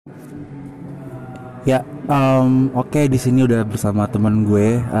Ya, oke, di sini udah bersama teman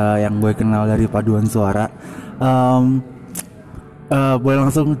gue yang gue kenal dari paduan suara. Em, Boleh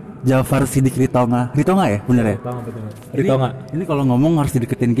langsung Jafar Sidik Ritonga. Ritonga ya, bener ya? Ritonga betul. Ini Ritonga. ini kalau ngomong harus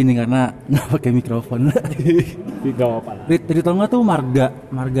dideketin gini karena nggak pakai mikrofon. Gak apa lah. Ritonga tuh marga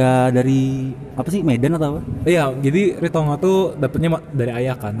marga dari apa sih, Medan atau apa? Iya, jadi Ritonga tuh dapetnya dari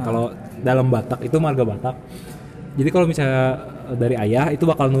ayah kan. Kalau dalam Batak itu marga Batak. Jadi kalau misalnya dari ayah itu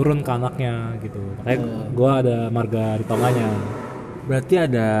bakal nurun ke anaknya gitu. Makanya gua ada marga Ritonganya. Berarti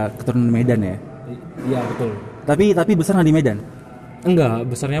ada keturunan Medan ya? Iya betul. Tapi besar nggak di Medan? Enggak,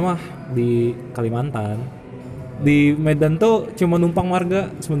 besarnya mah di Kalimantan. Di Medan tuh cuma numpang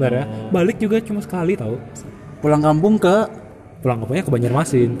marga sebenarnya. Balik juga cuma sekali tahu. Pulang kampung ke Pulang kampungnya ke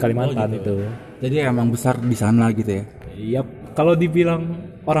Banjarmasin, Kalimantan gitu. itu. Jadi emang besar di sana gitu ya? Iya, kalau dibilang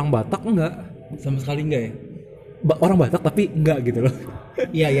orang Batak enggak. Sama sekali enggak ya? Orang Batak tapi enggak gitu loh.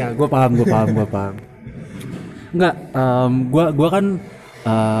 Iya, gue paham. Enggak, gua kan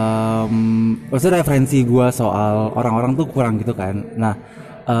maksudnya referensi gue soal orang-orang tuh kurang gitu kan. Nah,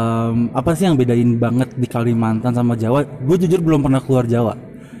 apa sih yang bedain banget di Kalimantan sama Jawa? Gue jujur belum pernah keluar Jawa.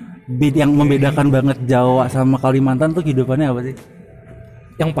 Yang membedakan banget Jawa sama Kalimantan tuh kehidupannya apa sih?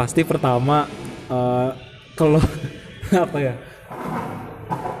 Yang pasti pertama kalau apa ya?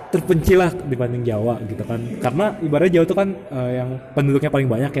 Terpencil lah dibanding Jawa gitu kan. Karena ibaratnya Jawa tuh kan yang penduduknya paling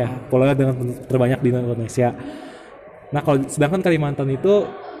banyak ya. Pulaunya dengan penduduk terbanyak di Indonesia. Nah, kalau sedangkan Kalimantan itu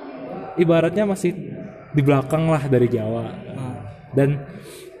ibaratnya masih di belakang lah dari Jawa. Dan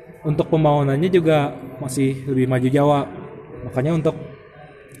untuk pembangunannya juga masih lebih maju Jawa. Makanya untuk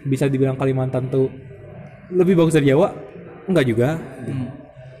bisa dibilang Kalimantan tuh lebih bagus dari Jawa, enggak juga.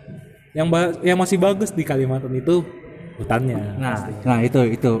 Yang masih bagus di Kalimantan itu hutannya. Nah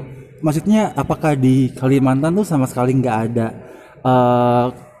itu. Maksudnya apakah di Kalimantan tuh sama sekali nggak ada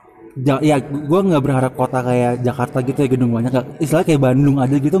ya gue nggak berharap kota kayak Jakarta gitu ya, gedung banyak, istilahnya kayak Bandung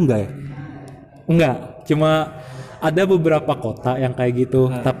ada gitu enggak ya? Enggak, cuma ada beberapa kota yang kayak gitu,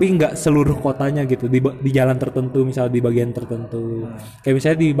 tapi enggak seluruh kotanya gitu, di jalan tertentu, misalnya di bagian tertentu. Kayak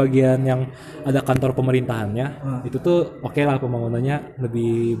misalnya di bagian yang ada kantor pemerintahannya, itu tuh oke lah, pembangunannya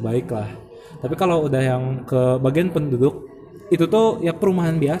lebih baik lah. Tapi kalau udah yang ke bagian penduduk, itu tuh ya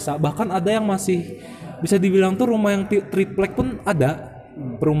perumahan biasa, bahkan ada yang masih bisa dibilang tuh rumah yang triplek pun ada.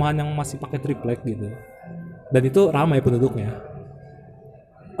 Perumahan yang masih pakai triplek gitu, dan itu ramai penduduknya.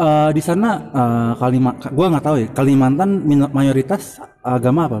 Di sana gue nggak tahu ya, Kalimantan mayoritas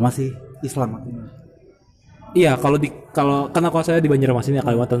agama apa, masih Islam? Iya, karena kalau saya di Banjarmasin ya,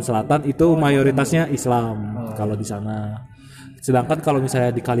 Kalimantan Selatan itu mayoritasnya Islam kalau di sana. Sedangkan kalau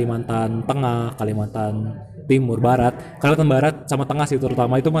misalnya di Kalimantan Tengah, Kalimantan Timur, Kalimantan Barat sama Tengah sih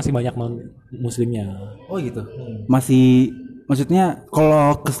terutama, itu masih banyak non muslimnya. Oh gitu. Masih, maksudnya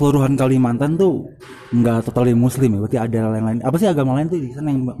kalau keseluruhan Kalimantan tuh nggak totally muslim ya, berarti ada lain-lain. Apa sih agama lain tuh di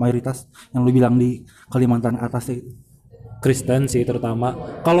sana yang mayoritas yang lu bilang di Kalimantan atas itu? Kristen sih terutama.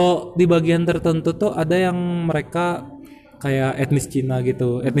 Kalau di bagian tertentu tuh ada yang mereka kayak etnis Cina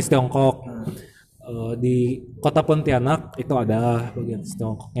gitu, etnis Tiongkok. Di kota Pontianak itu ada bagian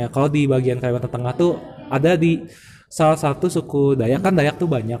Tiongkoknya. Kalau di bagian Kalimantan Tengah tuh ada di salah satu suku Dayak, kan Dayak tuh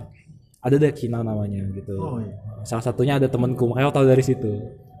banyak. Ada Dayak Cina namanya gitu. Oh, iya. Salah satunya ada temanku, makanya aku tahu dari situ.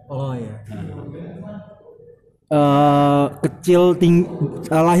 Oh iya.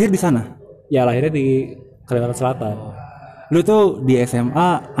 Lahir di sana. Ya lahirnya di Kalimantan Selatan. Lu tuh di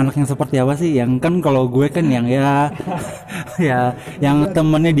SMA anak yang seperti apa sih? Yang kan kalau gue kan yang ya ya yang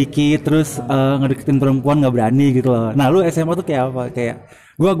temennya dikit, terus ngedeketin perempuan nggak berani gitu loh. Nah, lu SMA tuh kayak apa? Kayak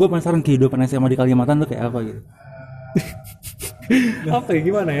gue penasaran kehidupan SMA di Kalimantan tuh kayak apa gitu. Apa ya,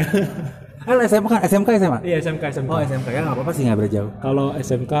 gimana ya? Kan SMA kan SMK SMA. Iya, SMK. Oh, SMK ya, nggak apa-apa sih, nggak beda jauh. Kalau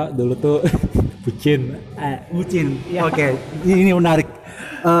SMK dulu tuh bucin. Bucin. Oke. Ini menarik.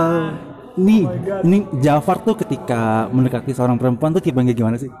 Ini Jafar tuh ketika mendekati seorang perempuan tuh tipe kayak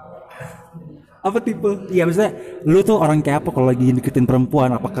gimana sih? Apa tipe? Iya, maksudnya lu tuh orang kayak apa kalau lagi deketin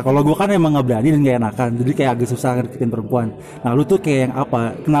perempuan? Apakah, kalau gue kan emang nggak berani dan gak enakan, jadi kayak agak susah deketin perempuan. Nah, lu tuh kayak yang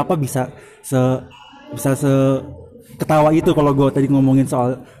apa? Kenapa bisa se ketawa itu kalau gue tadi ngomongin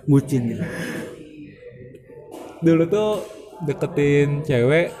soal bucin gitu? Dulu tuh deketin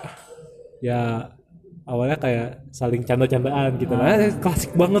cewek ya awalnya kayak saling canda-candaan gitu lah.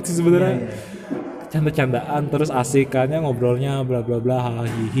 Klasik banget sih sebenarnya. Canda-candaan terus asikannya ngobrolnya bla bla bla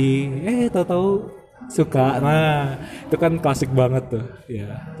hihi. Tahu-tahu suka. Nah, itu kan klasik banget tuh.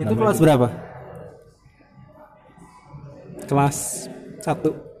 Ya. Itu kelas berapa? Kelas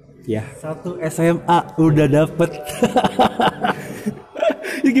 1. Ya. 1 SMA udah dapet.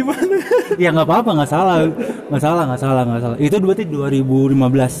 Ya gimana? Ya nggak apa-apa, nggak salah. Itu berarti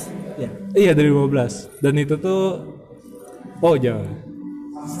 2015. Ya. Iya 2015. Dan itu tuh jangan.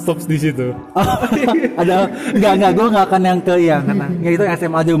 Stop di situ. Ada enggak gue nggak akan yang ke yang karena ya itu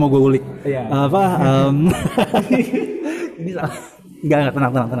SMA aja mau gue ulik. Iya. Ini salah. Enggak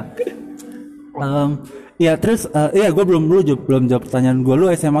tenang. Ya terus gue belum jawab pertanyaan gue. Lu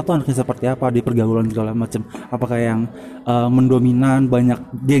SMA tuh anaknya seperti apa di pergaulan segala macam? Apakah yang mendominan, banyak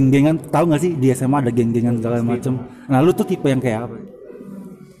geng-gengan? Tahu nggak sih di SMA ada geng-gengan segala macam? Nah lu tuh tipe yang kayak apa?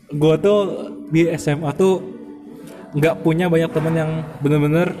 Gue tuh di SMA tuh nggak punya banyak teman yang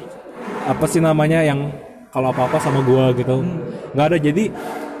bener-bener apa sih namanya yang kalau apa-apa sama gue gitu. Nggak ada, jadi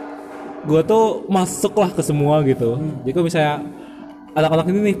gue tuh masuklah ke semua gitu. Jadi kalau misalnya anak-anak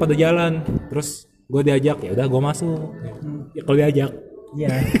ini nih pada jalan, terus gue diajak, ya udah gue masuk. Ya kalau diajak.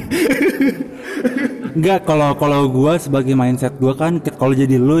 Iya. Enggak, kalau gue sebagai mindset gue kan kalau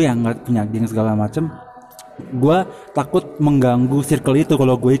jadi lu yang nggak punya geng segala macem, gue takut mengganggu circle itu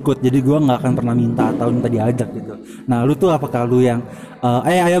kalau gue ikut. Jadi gue nggak akan pernah minta atau minta diajak gitu. Nah lu tuh apakah lu yang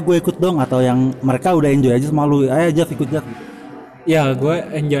ayo gue ikut dong, atau yang mereka udah enjoy aja sama lu, ayo Jav ikut Jav gitu? Ya gue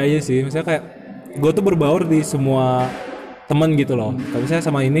enjoy aja sih. Misalnya kayak gue tuh berbaur di semua teman gitu loh. Kalau misalnya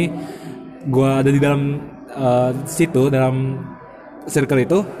sama ini gue ada di dalam situ, dalam circle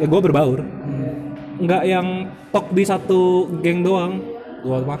itu, ya gue berbaur. Nggak yang tok di satu geng doang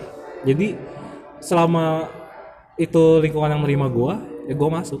gue mah. Jadi selama itu lingkungan yang menerima gue, ya gue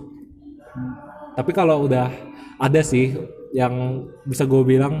masuk. Tapi kalau udah ada sih yang bisa gue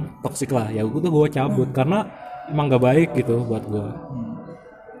bilang toksik lah, ya gue cabut karena emang gak baik gitu buat gue.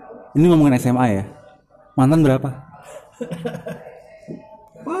 Ini ngomongin SMA ya? Mantan berapa?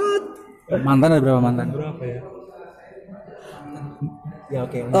 What? Mantan ada berapa mantan? Berapa ya? Ya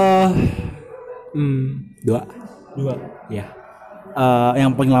oke. 2. Ya.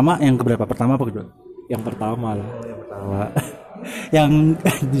 Yang paling lama yang keberapa? Pertama apa kedua? Yang pertama lah. Yang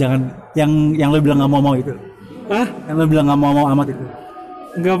pertama. yang lo bilang nggak mau itu. Ah? Yang lo bilang nggak mau amat itu.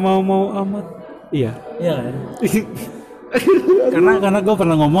 Nggak mau amat. Iya. Iya kan? karena gue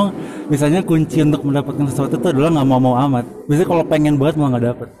pernah ngomong, misalnya kunci untuk mendapatkan sesuatu itu adalah nggak mau amat. Biasanya kalau pengen banget malah nggak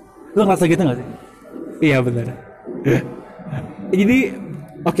dapet. Lo ngerasa gitu nggak sih? Iya benar. Jadi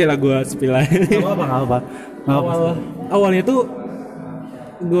oke lah gue spill aja. Nggak apa. Awalnya tuh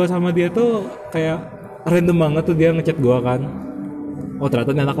gue sama dia tuh kayak random banget tuh, dia ngechat gue kan. Oh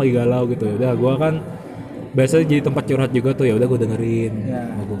ternyata nih anak lagi galau gitu. Udah gue kan biasa jadi tempat curhat juga tuh, ya udah gue dengerin.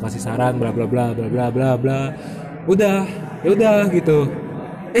 Mau gue kasih saran bla bla bla bla bla bla bla. Udah, ya udah gitu.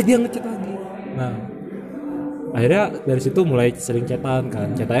 Dia ngechat lagi. Nah, akhirnya dari situ mulai sering chatan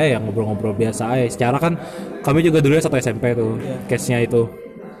kan. Chatnya yang ngobrol-ngobrol biasa aja. Secara kan kami juga dulu satu SMP tuh, case-nya itu.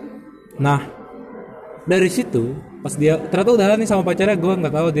 Nah, dari situ pas dia ternyata udahan nih sama pacarnya, gue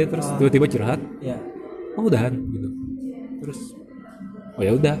nggak tahu dia terus tiba-tiba curhat. Oh udahan gitu. Terus oh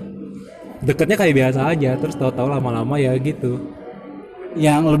ya udah, deketnya kayak biasa aja. Terus tahu-tahu lama-lama ya gitu.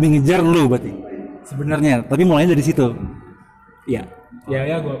 Yang lebih ngejar lu berarti sebenarnya, tapi mulainya dari situ. Iya.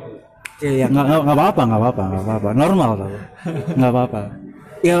 Ya gue. Ya nggak apa-apa, normal tau. Nggak apa-apa.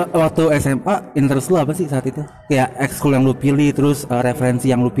 Ya waktu SMA interest lu apa sih saat itu? Kayak ekskul yang lu pilih, terus referensi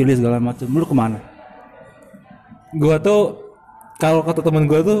yang lu pilih segala macam. Lu kemana? Gue tuh kalau kata teman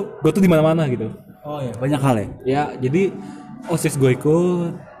gue tuh di mana-mana gitu. Oh ya, banyak hal ya. Ya jadi OSIS gue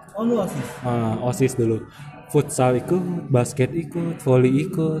ikut. Oh lu OSIS? OSIS dulu. Futsal ikut, basket ikut, volley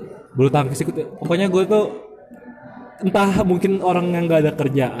ikut, bulu tangkis ikut. Pokoknya gue tuh entah mungkin orang yang gak ada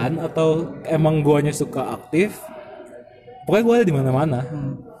kerjaan atau emang guanya suka aktif. Pokoknya gue ada di mana-mana.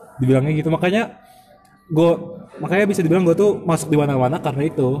 Dibilangnya gitu, makanya bisa dibilang gue tuh masuk di mana-mana karena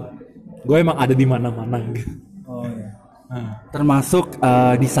itu. Gue emang ada di mana-mana gitu. Oh iya. Termasuk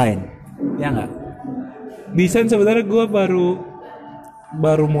desain. Ya enggak? Desain sebenarnya gue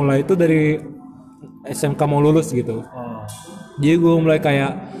baru mulai itu dari SMK mau lulus gitu. Jadi gue mulai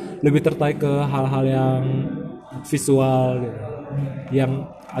kayak lebih tertarik ke hal-hal yang visual gitu, yang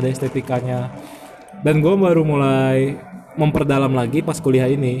ada estetikanya. Dan gue baru mulai memperdalam lagi pas kuliah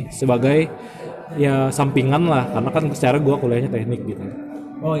ini sebagai ya sampingan lah, karena kan secara gue kuliahnya teknik gitu.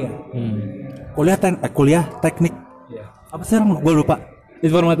 Oh iya. Kuliah teknik. Iya. Apa sih gue lupa?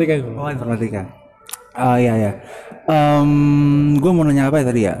 Informatika. Oh informatika. Iya. Gue mau nanya apa ya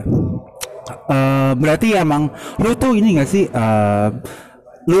tadi ya? Berarti emang lu tuh ini nggak sih?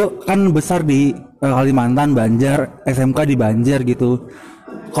 Lu kan besar di Kalimantan, Banjar, SMK di Banjar gitu.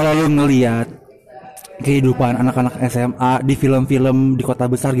 Kalau lu ngelihat kehidupan anak-anak SMA di film-film di kota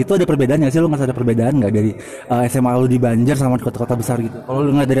besar gitu, ada perbedaannya sih? Lu nggak ada perbedaan nggak dari SMA lu di Banjar sama di kota-kota besar gitu? Kalau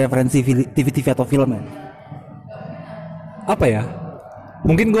lu nggak dari referensi TV-TV atau film ya? Apa ya?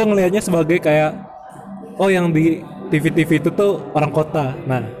 mungkin gue ngelihatnya sebagai kayak oh yang di TV-TV itu tuh orang kota.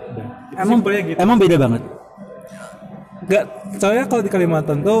 Nah, Gitu. Emang beda banget. Gak, soalnya kalau di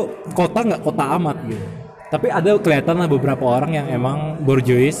Kalimantan tuh kota nggak kota amat gitu. Tapi ada kelihatan lah beberapa orang yang emang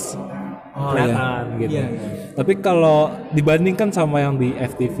borjuis kelihatan gitu. Iya. Tapi kalau dibandingkan sama yang di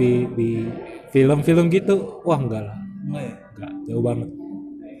FTV, di film-film gitu, wah enggak lah. Enggak, jauh banget.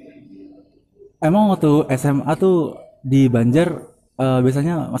 Emang waktu SMA tuh di Banjar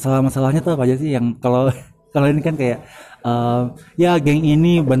biasanya masalah-masalahnya tuh apa aja sih yang kalau kalau ini kan kayak ya geng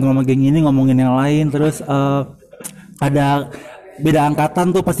ini bantu sama geng ini ngomongin yang lain, terus ada beda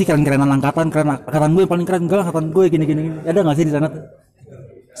angkatan tuh pasti keren-kerenan angkatan gue paling keren, enggak angkatan gue gini-gini. Ada nggak sih di sana tuh?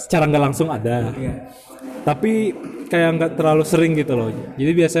 Secara nggak langsung ada, tapi kayak nggak terlalu sering gitu loh.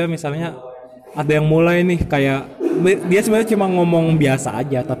 Jadi biasanya misalnya ada yang mulai nih kayak dia sebenarnya cuma ngomong biasa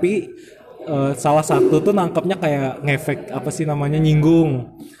aja, tapi salah satu tuh nangkepnya kayak ngefek apa sih namanya,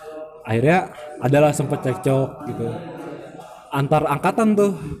 nyinggung. Akhirnya adalah sempet cekcok gitu antar angkatan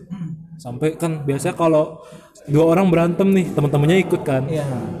tuh, sampai kan biasanya kalau 2 orang berantem nih teman-temannya ikut kan.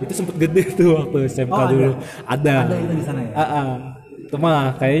 Itu sempet gede tuh waktu SMK dulu. Ada itu di sana ya. Itu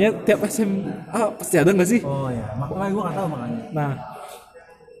mah kayaknya tiap SMA pasti ada nggak sih? Makanya gue nggak tahu makanya. Nah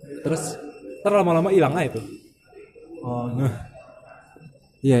terus lama-lama hilang aja tuh.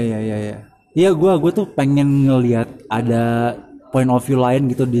 Iya, gue tuh pengen ngelihat ada point of view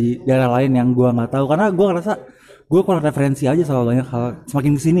lain gitu di daerah lain yang gue nggak tahu, karena gue ngerasa gue kurang referensi aja soal banyak hal.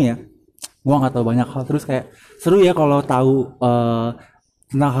 Semakin kesini ya, gue nggak tahu banyak hal, terus kayak seru ya kalau tahu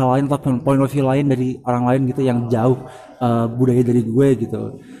tentang hal lain atau point of view lain dari orang lain gitu yang jauh budaya dari gue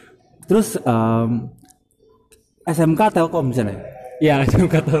gitu. Terus SMK Telkom misalnya. Iya,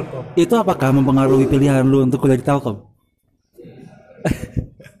 SMK Telkom. Itu apakah mempengaruhi pilihan lu untuk kuliah di Telkom?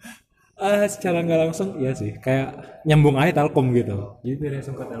 Secara nggak langsung iya sih, kayak nyambung aja Telkom gitu. Jadi dari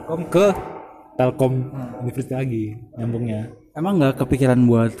SMK Telkom ke Telkom Universitas lagi nyambungnya. Emang nggak kepikiran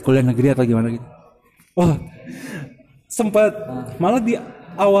buat kuliah negeri atau gimana gitu? Oh, sempat malah di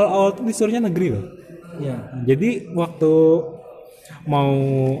awal-awal tuh disuruhnya negeri loh. Iya. Jadi waktu mau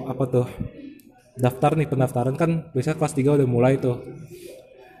apa tuh daftar nih, pendaftaran kan biasanya kelas 3 udah mulai tuh.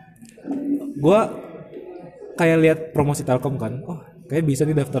 Gua kayak lihat promosi Telkom kan, kayak bisa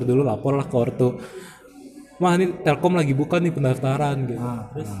nih daftar dulu, lapor lah ke ortu. Mah ini Telkom lagi buka nih pendaftaran gitu.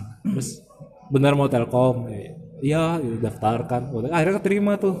 Terus benar mau Telkom? Iya, daftarkan. Akhirnya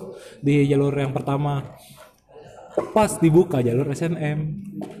keterima tuh di jalur yang pertama. Pas dibuka jalur SNM.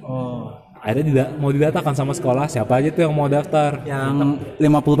 Akhirnya mau didatakan sama sekolah siapa aja tuh yang mau daftar. Yang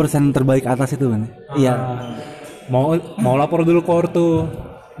 50% terbaik atas itu kan? Iya. Mau lapor dulu ke ortu.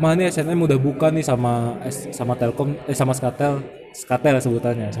 Mah nih SNM udah buka nih sama Telkom, sama Skatel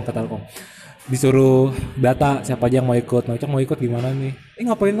sebutannya, sama Telkom. Disuruh data siapa aja yang mau ikut. Mau ikut gimana nih?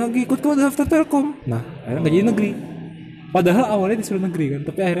 Ngapain lagi ikut, kok daftar Telkom? Nah, akhirnya nggak jadi negeri. Padahal awalnya disuruh negeri kan,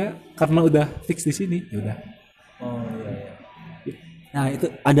 tapi akhirnya karena udah fix di sini, ya udah. Nah itu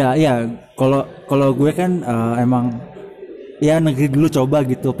ada ya. Kalau gue kan emang ya negeri dulu coba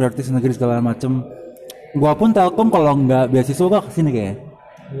gitu, prioritas negeri segala macem. Gua pun Telkom kalau nggak beasiswa gua kesini kayak.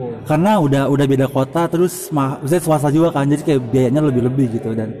 Karena udah beda kota, terus maksudnya swasta juga kan, jadi kayak biayanya lebih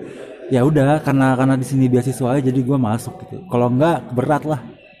gitu, dan ya udah karena di sini beasiswa aja jadi gue masuk gitu. Kalau enggak berat lah.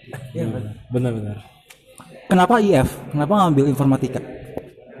 Iya benar. Kenapa IF? Kenapa ngambil informatika?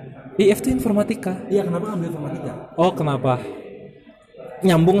 IF itu informatika. Iya, kenapa ngambil informatika? Oh, kenapa?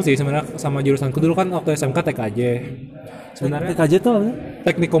 Nyambung sih sebenarnya sama jurusanku dulu kan waktu SMK TKJ. Sebenarnya TKJ itu apa?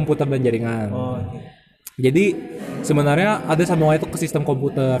 Teknik Komputer dan Jaringan. Jadi sebenarnya ada sambungannya itu ke sistem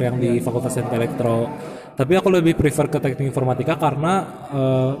komputer yang di Fakultas Teknik Elektro. Tapi aku lebih prefer ke teknik informatika karena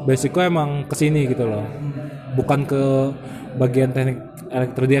basicnya emang kesini gitu loh. Bukan ke bagian teknik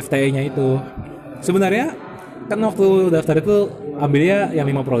elektro di FTE-nya itu. Sebenarnya kan waktu daftar itu ambilnya yang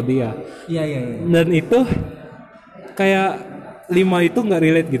 5 prodi ya. Iya. Dan itu kayak 5 itu nggak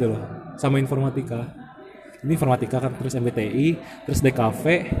relate gitu loh sama informatika. Ini informatika kan, terus MBTI, terus DKV,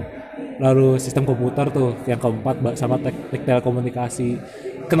 lalu sistem komputer tuh yang keempat sama teknik telekomunikasi.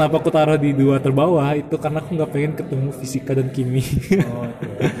 Kenapa aku taruh di 2 terbawah itu karena aku nggak pengen ketemu fisika dan kimia.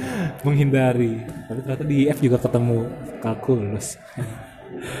 Menghindari. Tapi ternyata di IF juga ketemu kalkulus.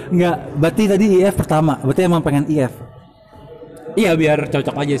 Enggak, berarti tadi IF pertama, berarti emang pengen IF. Iya, biar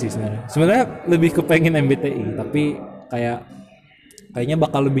cocok aja sih sebenarnya. Sebenarnya lebih kepengen MBTI, tapi kayaknya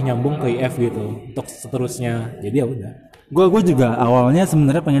bakal lebih nyambung ke IF gitu untuk seterusnya. Jadi ya udah. Gue juga awalnya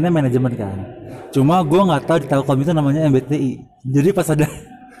sebenarnya pengennya manajemen kan. Cuma gue nggak tahu di Telkom itu namanya MBTI. Jadi pas ada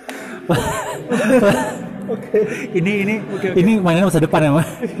ini mainannya masa depan ya, Mas.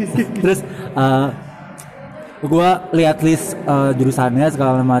 Terus Gua lihat list jurusannya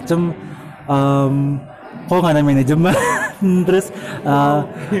segala macem, kok nggak ada manajemen. Terus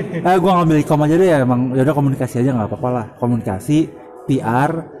gue ngambil ikom aja deh ya, emang yaudah komunikasi aja nggak apa-apa lah, komunikasi,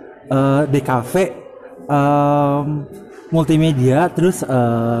 PR, DKV, multimedia, terus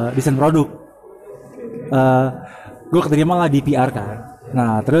desain produk. Gue keterima lah di PR kan.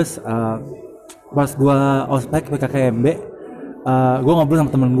 Nah terus pas gue ospek PKKMB, gue ngobrol sama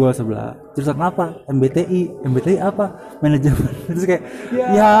temen gue sebelah, jurusan apa? MBTI apa? Manajemen. Terus kayak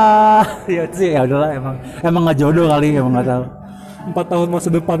ya terus ya udahlah, emang nggak jodoh kali, emang nggak tahu. 4 tahun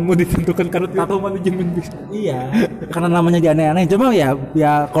masa depanmu ditentukan karena tidak tahu manajemen bisnis. Iya, karena namanya di aneh-aneh. Cuma ya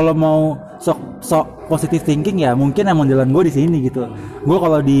kalau mau sok positive thinking ya mungkin emang jalan gue di sini gitu. Gue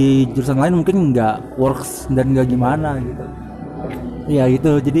kalau di jurusan lain mungkin nggak works dan nggak gimana gitu. Ya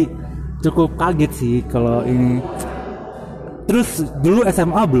itu, jadi cukup kaget sih kalau ini. Terus dulu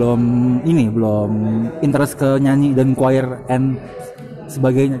SMA belum interest ke nyanyi dan choir and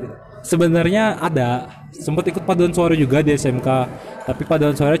sebagainya gitu. Sebenarnya ada, sempat ikut paduan suara juga di SMK, tapi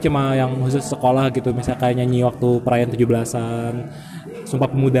paduan suara cuma yang khusus sekolah gitu, misalnya kayak nyanyi waktu perayaan 17-an, Sumpah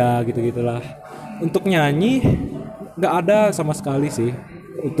Pemuda gitu-gitulah. Untuk nyanyi nggak ada sama sekali sih,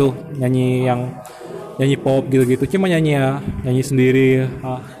 untuk nyanyi pop gitu-gitu, cuma nyanyi sendiri.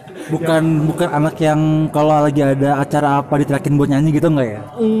 Bukan anak yang kalau lagi ada acara apa diterakin buat nyanyi gitu enggak ya?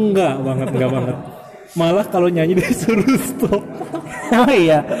 Enggak banget. Malah kalau nyanyi disuruh stop. Emang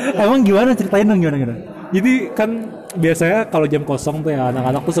iya? Emang gimana, ceritain dong gimana? Jadi kan biasanya kalau jam kosong tuh ya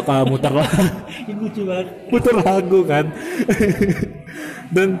anak-anak tuh suka muter lah. Ini lucu banget. Putar lagu kan.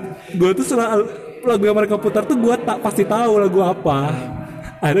 Dan gue tuh selalu lagu yang mereka putar tuh gue pasti tahu lagu apa.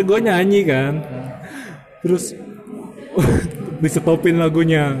 Akhirnya gue nyanyi kan. Terus disetopin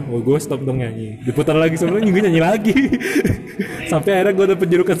lagunya, gue stop dong nyanyi, diputar lagi sebelumnya gue nyanyi lagi. Sampai akhirnya gue dapet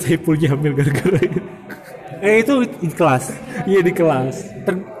julukan Saiful Jamil gara-gara itu. Itu di kelas? Iya di kelas.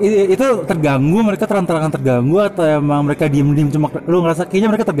 Itu terganggu, mereka terang-terangan terganggu atau emang mereka diem-diem, cuma lu ngerasa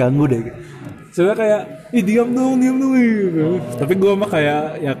kayaknya mereka terganggu deh gitu? Soalnya kayak, diam dong gitu. Tapi gue mah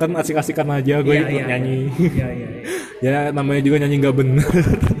kayak, ya kan asik-asikan aja, gue ikut nyanyi. Iya. Ya namanya juga nyanyi gak bener.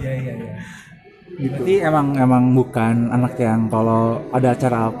 Iya. Gitu. Berarti emang bukan anak yang kalau ada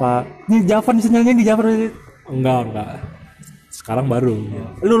acara apa, ini Jafar sinyalnya di Jafar. Enggak. Sekarang baru.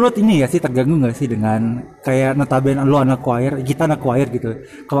 Lu ini ya sih, terganggu nggak sih dengan kayak notabene lu anak choir, kita anak choir gitu.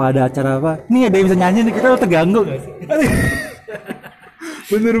 Kalau ada acara apa, nih ada yang bisa nyanyi nih, kita lu terganggu nggak sih?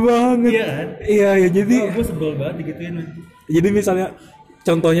 Bener banget. Iya kan? Iya jadi. Gue sebel banget digituin. Jadi misalnya,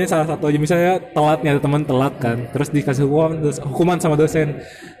 contohnya salah satu aja, misalnya telatnya ada teman telat kan, terus dikasih hukuman sama dosen,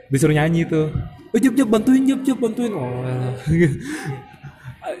 disuruh nyanyi tuh. Jep bantuin. Oh.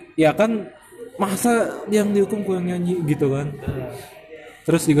 Ya kan, masa yang dihukum gue yang nyanyi gitu kan.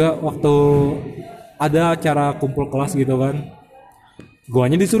 Terus juga waktu ada acara kumpul kelas gitu kan,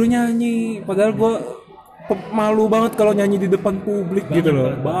 guanya disuruh nyanyi, padahal gue malu banget kalau nyanyi di depan publik banget, gitu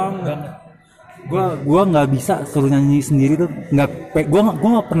loh. Banget. Gua nggak bisa suruh nyanyi sendiri tuh, gua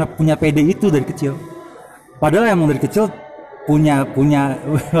nggak pernah punya PD itu dari kecil. Padahal emang dari kecil punya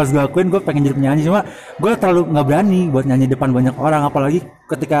harus gue akuin, gue pengen jadi penyanyi, cuma gue terlalu nggak berani buat nyanyi depan banyak orang, apalagi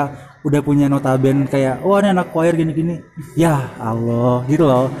ketika udah punya notaben kayak ini anak choir gini ya Allah gitu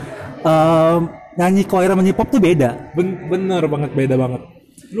loh. Nyanyi choir sama nyanyi pop tuh beda. Bener banget, beda banget.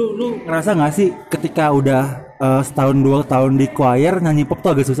 Lu ngerasa nggak sih ketika udah setahun 2 tahun di choir, nyanyi pop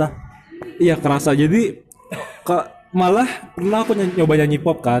tuh agak susah? Iya kerasa. Jadi malah pernah aku nyoba nyanyi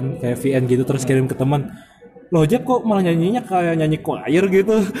pop kan, kayak VN gitu, terus kirim ke teman. Loh Jep, kok malah nyanyinya kayak nyanyi choir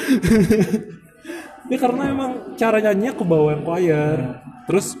gitu. Ya karena emang cara nyanyinya kebawa yang choir.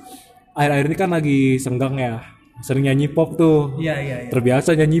 Terus akhir-akhir ini kan lagi senggang ya, sering nyanyi pop tuh. Iya.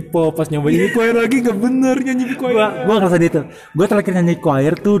 Terbiasa nyanyi pop, pas nyoba nyanyi choir lagi gak bener nyanyi choir. Gua ngerasa gitu. Gue terakhir nyanyi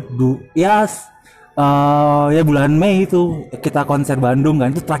choir tuh ya bulan Mei itu kita konser Bandung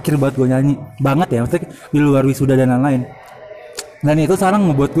kan, itu terakhir buat gue nyanyi banget ya, maksudnya di luar wisuda dan lain-lain. Dan itu sekarang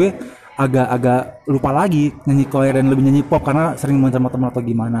ngebuat gue agak lupa lagi nyanyi choir dan lebih nyanyi pop karena sering main sama teman atau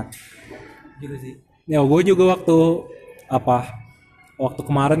gimana gitu sih. Ya gue juga waktu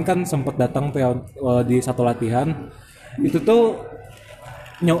kemarin kan sempet datang tuh ya, di satu latihan itu tuh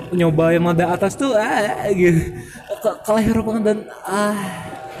nyoba yang nada atas tuh gitu keleher banget dan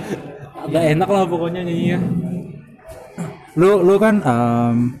agak enak lah pokoknya nyanyinya. Lu kan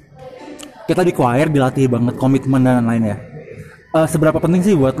kita di choir dilatih banget komitmen dan lain-lain ya. Seberapa penting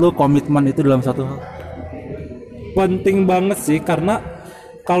sih buat lu komitmen itu dalam satu hal? Penting banget sih, karena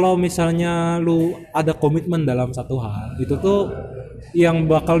kalau misalnya lu ada komitmen dalam satu hal, itu tuh yang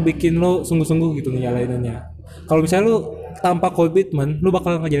bakal bikin lu sungguh-sungguh gitu ngejalaninnya. Kalau misalnya lu tanpa komitmen lu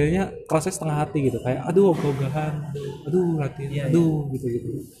bakal ngejalaninnya kerasa setengah hati gitu, kayak aduh ogah-ogahan, aduh latihan, aduh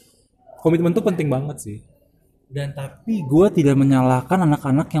gitu. Komitmen tuh penting banget sih. Dan tapi gue tidak menyalahkan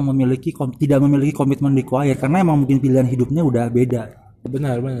anak-anak yang tidak memiliki komitmen di choir, karena emang mungkin pilihan hidupnya udah beda.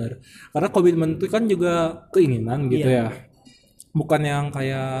 Benar. Karena komitmen itu kan juga keinginan gitu ya. Bukan yang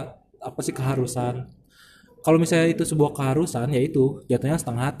kayak apa sih keharusan. Kalau misalnya itu sebuah keharusan, ya itu jatuhnya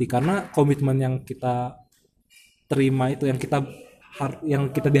setengah hati, karena komitmen yang kita terima itu, yang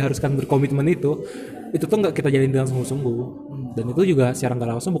kita diharuskan berkomitmen itu tuh nggak kita jalin dengan sungguh-sungguh. Dan itu juga secara nggak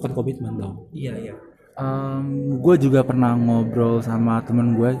langsung bukan komitmen dong. Iya. Gue juga pernah ngobrol sama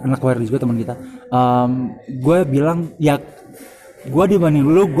temen gue, anak choir juga teman kita. Gue bilang ya, gue dibanding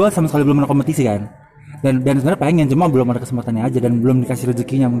dulu gue sama sekali belum pernah kompetisi kan. Dan sebenarnya pengen, cuma belum ada kesempatannya aja dan belum dikasih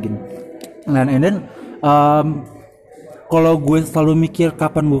rezekinya mungkin. And then kalau gue selalu mikir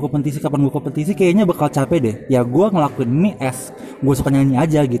kapan gue kompetisi, kayaknya bakal capek deh. Ya gue ngelakuin ini gue suka nyanyi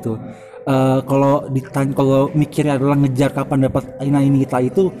aja gitu. Kalau mikirnya adalah ngejar kapan dapat ini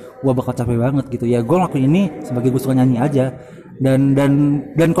itu, gue bakal capek banget gitu. Ya gue ngelakuin ini sebagai gue suka nyanyi aja.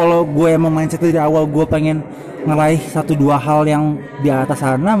 Dan kalau gue emang mindset dari awal gue pengen ngeraih 1-2 hal yang di atas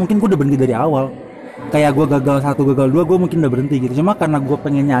sana, mungkin gue udah berhenti dari awal. Kayak gue gagal 1, gagal 2, gue mungkin udah berhenti gitu. Cuma karena gue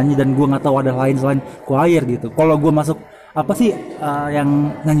pengen nyanyi dan gue nggak tahu ada lain selain choir gitu. Kalau gue masuk apa sih yang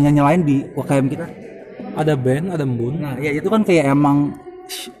nyanyi lain di UKM kita? Ada band, ada embun. Nah ya itu kan kayak emang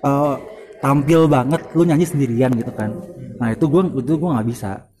tampil banget, lu nyanyi sendirian gitu kan. Nah itu gue nggak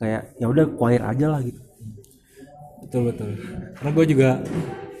bisa. Kayak ya udah choir aja lah gitu. Betul. Karena gue juga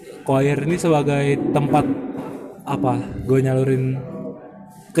choir ini sebagai tempat gue nyalurin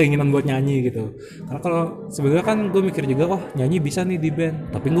keinginan buat nyanyi gitu. Karena kalau sebenarnya kan gue mikir juga, nyanyi bisa nih di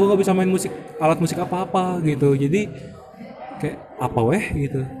band, tapi gue gak bisa main alat musik apa gitu. Jadi kayak apa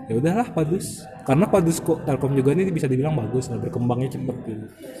gitu. Ya udahlah padus. Karena padus kok Telkom juga ini bisa dibilang bagus lah, berkembangnya cepet gitu.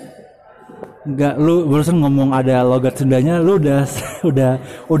 Enggak, lu barusan ngomong ada logat Sundanya, lu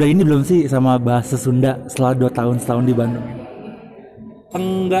udah ini belum sih sama bahasa Sunda setelah 2 tahun di Bandung?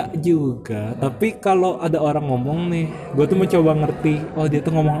 Enggak juga, tapi kalau ada orang ngomong nih, gue tuh mencoba ngerti, dia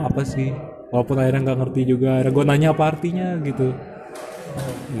tuh ngomong apa sih, walaupun akhirnya nggak ngerti juga, akhirnya gue nanya apa artinya gitu.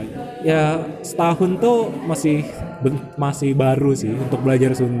 Ya setahun tuh masih baru sih untuk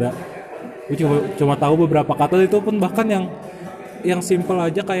belajar Sunda. Gue cuma tahu beberapa kata, itu pun bahkan yang simple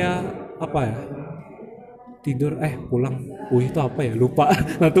aja, kayak apa ya, tidur pulang, itu apa ya, lupa.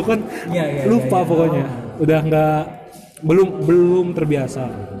 Nah tuh kan lupa pokoknya, udah nggak, belum terbiasa.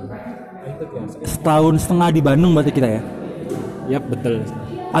 Setahun setengah di Bandung berarti kita ya? Yap, betul.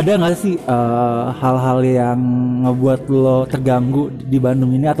 Ada nggak sih hal-hal yang ngebuat lo terganggu di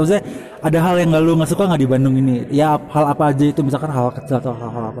Bandung ini, atau saya ada hal yang nggak suka nggak di Bandung ini? Ya hal apa aja itu, misalkan hal kecil atau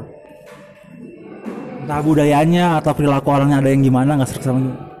hal apa? Entah budayanya atau perilaku orangnya, ada yang gimana nggak serak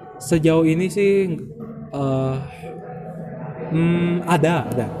sama? Sejauh ini sih ada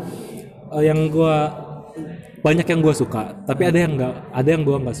yang banyak yang gue suka, tapi ada yang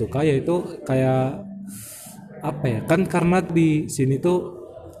gue nggak suka, yaitu kayak apa ya, kan karena di sini tuh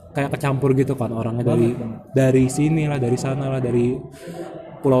kayak kecampur gitu kan orangnya, dari sini lah, dari sana lah, dari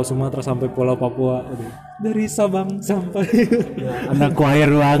Pulau Sumatera sampai Pulau Papua, dari Sabang sampai anak choir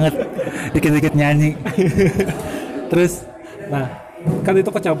banget, dikit-dikit nyanyi. Terus nah kan itu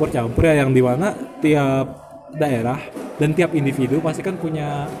kecampur-campur ya, yang dimana tiap daerah dan tiap individu pasti kan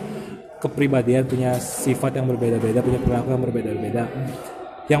punya kepribadian, punya sifat yang berbeda-beda, punya perilaku yang berbeda-beda.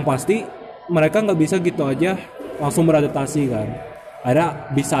 Yang pasti mereka nggak bisa gitu aja langsung beradaptasi kan.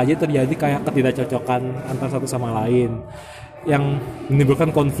 Ada bisa aja terjadi kayak ketidakcocokan antara satu sama lain yang menimbulkan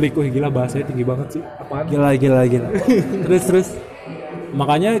konflik. Gila, bahasanya tinggi banget sih. Apaan? Gila. terus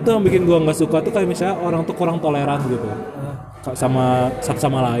makanya itu yang bikin gua nggak suka tuh, kayak misalnya orang tuh kurang toleran gitu sama satu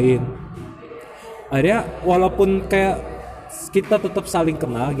sama lain. Akhirnya walaupun kayak kita tetap saling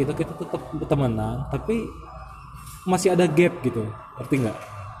kenal gitu, kita tetap temenan, tapi masih ada gap gitu, ngerti nggak?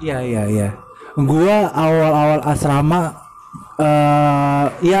 Iya. Gua awal-awal asrama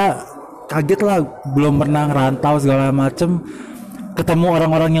ya kaget lah, belum pernah ngerantau segala macem, ketemu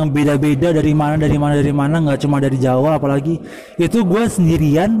orang-orang yang beda-beda dari mana, nggak cuma dari Jawa, apalagi itu gue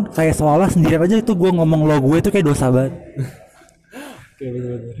sendirian, kayak seolah sendirian aja itu gue ngomong lo gue itu kayak dosa banget.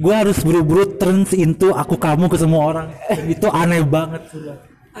 Gue harus buru-buru turns into aku kamu ke semua orang. Itu aneh banget sudah.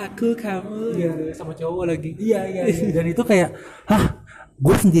 Aku kamu sama cowok lagi. Iya. Dan itu kayak,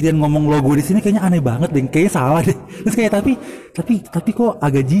 gue sendirian ngomong lo gue di sini kayaknya aneh banget deh, kayaknya salah deh. Terus kayak tapi kok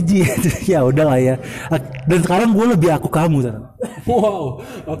agak jijik. Ya udahlah ya. Dan sekarang gue lebih aku kamu sekarang. Wow,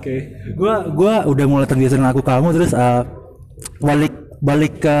 oke. Gue udah mulai terbiasa dengan aku kamu, terus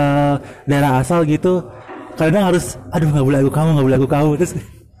balik ke daerah asal gitu. kadang harus aduh nggak boleh aku kamu terus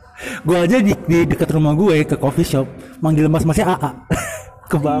gue aja di dekat rumah gue ke coffee shop manggil mas-masnya AA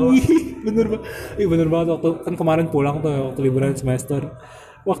ke bawah. Bener banget waktu kan kemarin pulang tuh waktu liburan semester.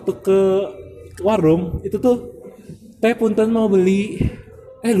 Waktu ke warung itu tuh teh punten mau beli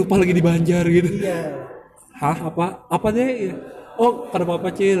lupa lagi di Banjar gitu. Iya. Hah apa deh? Oh kada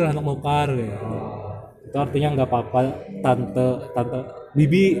apa-apa cil anak nukar gitu. Itu artinya nggak apa-apa tante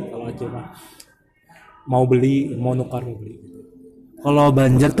bibi kalau Aceh mah mau beli mau nukar mau beli. Kalau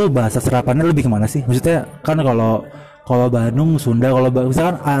Banjar tuh bahasa serapannya lebih kemana sih? Maksudnya kan kalau Bandung, Sunda, kalau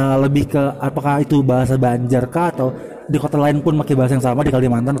misalkan lebih ke apakah itu bahasa Banjar kah atau di kota lain pun pakai bahasa yang sama di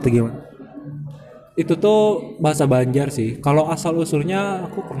Kalimantan atau gimana? Itu tuh bahasa Banjar sih. Kalau asal usulnya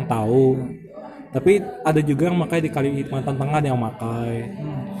aku kurang tahu. Tapi ada juga yang makai di Kalimantan Tengah yang makai.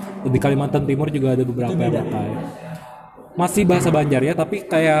 Di Kalimantan Timur juga ada beberapa yang makai. Masih bahasa Banjar ya, tapi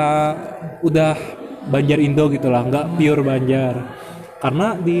kayak udah Banjar Indo gitulah, nggak pure Banjar.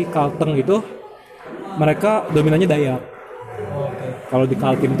 Karena di Kalteng itu mereka dominannya Dayak. Kalau di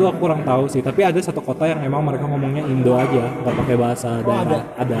Kaltim tuh aku kurang tahu sih, tapi ada satu kota yang emang mereka ngomongnya Indo aja, nggak pakai bahasa daerah.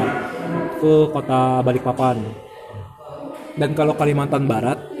 Ada. Itu kota Balikpapan. Dan kalau Kalimantan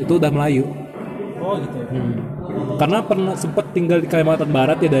Barat itu udah Melayu. Oh gitu. Karena pernah sempet tinggal di Kalimantan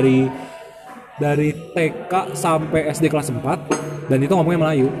Barat ya dari TK sampai SD kelas 4 dan itu ngomongnya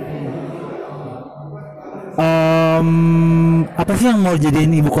Melayu. Apa sih yang mau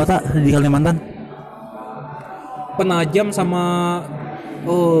jadiin ibu kota di Kalimantan? Penajam sama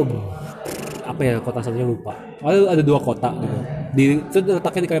apa ya kota satunya lupa. Ada dua kota gitu. Itu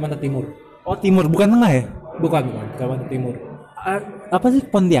letaknya di Kalimantan Timur. Oh timur bukan tengah ya? Bukan Kalimantan Timur. Apa sih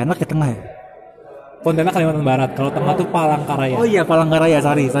Pontianak ya tengah ya? Pontianak Kalimantan Barat. Kalau tengah tuh Palangkaraya. Oh iya Palangkaraya,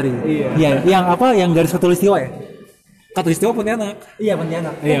 sorry. Iya. Yang apa? Yang garis khatulistiwa ya? Khatulistiwa Pontianak. Iya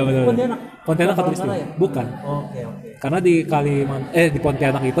Pontianak. Iya benar. Pontianak Khatulistiwa. Ya? Bukan. Oke. Karena di di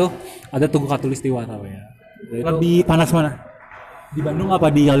Pontianak itu ada Tugu Khatulistiwa namanya. Lebih panas mana? Di Bandung apa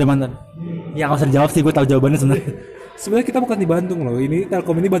di Kalimantan? Ya nggak usah dijawab sih, gue tahu jawabannya sebenarnya. Sebenarnya kita bukan di Bandung loh. Ini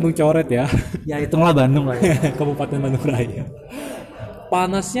Telkom ini Bandung coret ya. Ya hitunglah Bandung lah ya. Kabupaten Bandung Raya.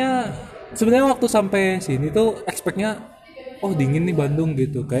 Panasnya sebenarnya waktu sampai sini tuh expect-nya dingin nih Bandung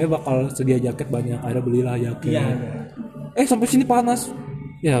gitu. Kayak bakal sedia jaket banyak. Akhirnya belilah jaket. Iya. Sampai sini panas.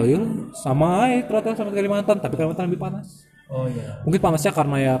 Ya sama aja ternyata sama Kalimantan, tapi Kalimantan lebih panas. Oh iya. Mungkin panasnya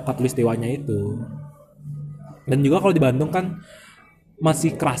karena ya khatulistiwanya itu. Dan juga kalau di Bandung kan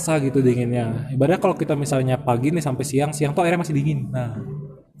masih kerasa gitu dinginnya. Ibaratnya kalau kita misalnya pagi nih sampai siang tuh airnya masih dingin. Nah,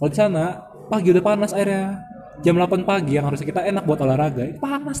 kalau di sana pagi udah panas airnya. Jam 8 pagi yang harusnya kita enak buat olahraga,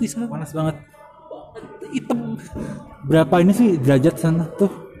 panas di sana. Panas banget. Hitam. Berapa ini sih derajat sana tuh?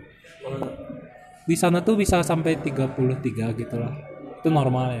 Di sana tuh bisa sampai 33 gitu lah. Itu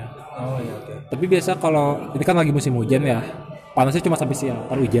normal ya. Oh iya oke. Tapi biasa kalau ini kan lagi musim hujan ya, panasnya cuma sampai siang,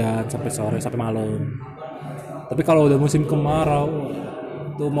 ntar hujan sampai sore sampai malam. Tapi kalau udah musim kemarau,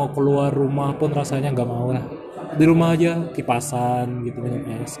 tuh mau keluar rumah pun rasanya nggak mau lah. Di rumah aja kipasan gitu minum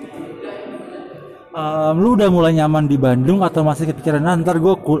es. Gitu. Lu udah mulai nyaman di Bandung atau masih kepikiran ntar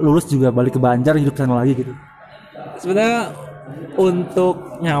gue lulus juga balik ke Banjar hidup sana lagi gitu? Sebenarnya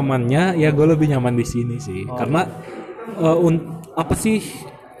untuk nyamannya ya gue lebih nyaman di sini sih, karena apa sih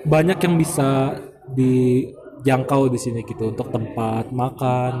banyak yang bisa dijangkau di sini gitu untuk tempat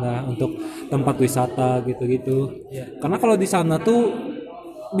makan, untuk tempat wisata gitu-gitu. Karena kalau di sana tuh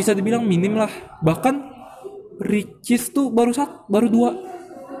bisa dibilang minim lah, bahkan ricis tuh baru 2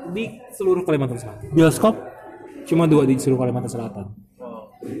 di seluruh Kalimantan Selatan. Bioskop Cuma 2 di seluruh Kalimantan Selatan.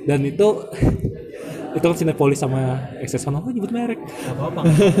 Dan itu kan Sinepolis sama XS Sono nyebut merek.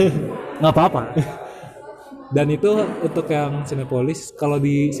 nggak apa-apa. Dan itu untuk yang Sinepolis, kalau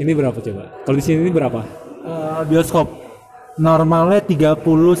di sini berapa coba? Kalau di sini berapa? Bioskop normalnya 30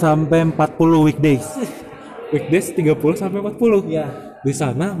 sampai 40 weekdays. Weekdays 30 sampai 40. Iya. Di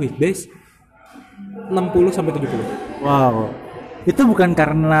sana weekdays 60 sampai 70. Wow. Itu bukan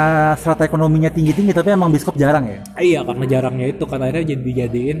karena strata ekonominya tinggi-tinggi, tapi emang bioskop jarang ya? Iya, karena jarangnya itu kan akhirnya jadi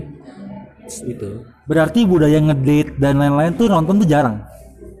dijadiin itu. Berarti budaya ngedate dan lain-lain tuh nonton tuh jarang?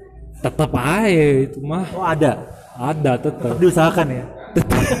 Tetap aja itu mah. Oh ada Tetap diusahakan ya.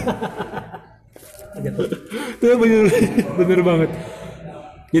 Itu bener banget.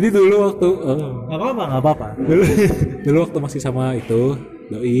 Jadi dulu waktu nggak apa-apa. Dulu waktu masih sama itu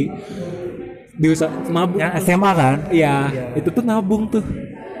doi nabung yang SMA kan? Iya. Itu tuh nabung tuh.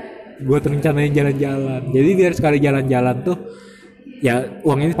 Gua rencanain jalan-jalan. Jadi biar sekali jalan-jalan tuh ya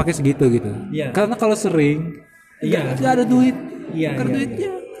uangnya dipakai segitu gitu. Iya. Karena kalau sering nggak ada duit. Iya. Karena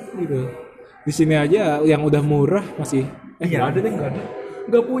duitnya gitu. Di sini aja yang udah murah masih nggak ada.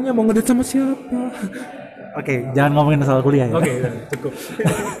 Nggak punya mau ngedate sama siapa. Oke, jangan ngomongin soal kuliah ya. Oke, cukup.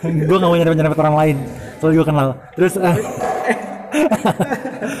 Gue nggak mau nyerempet orang lain, soalnya gue kenal. Terus,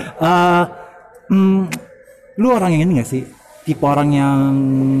 lu orang yang ini nggak sih? Tipe orang yang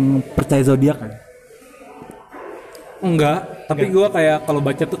percaya zodiak kan? Enggak, tapi gue kayak kalau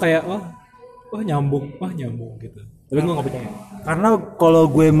baca tuh kayak wah nyambung gitu. Tapi gue nggak percaya. Karena kalau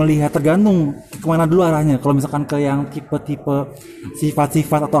gue melihat tergantung kemana dulu arahnya. Kalau misalkan ke yang tipe-tipe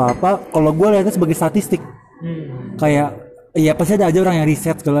sifat-sifat atau apa, kalau gue lihatnya sebagai statistik. Kayak iya pasti ada aja orang yang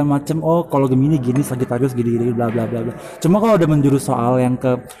riset segala macem. Oh kalau Gemini gini, Sagittarius gini bla bla bla bla. Cuma kalau udah menjurus soal yang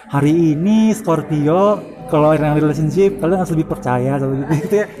ke hari ini Scorpio, kalau yang relationship kalian harus lebih percaya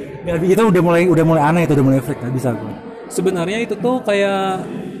gitu ya. Itu udah mulai aneh, itu udah mulai freak, nggak bisa gue. Sebenarnya itu tuh kayak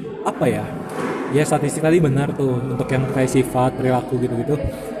apa ya? Ya statistik tadi benar tuh untuk yang kayak sifat, perilaku gitu-gitu.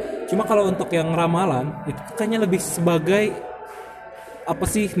 Cuma kalau untuk yang ramalan itu kayaknya lebih sebagai apa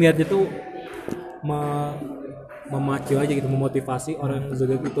sih niatnya tuh memacu aja gitu, memotivasi orang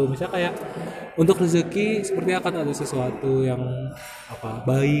zodiak itu. Misalnya kayak untuk rezeki seperti akan ada sesuatu yang apa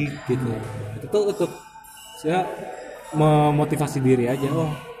baik gitu. Itu tuh untuk saya memotivasi diri aja. Oh,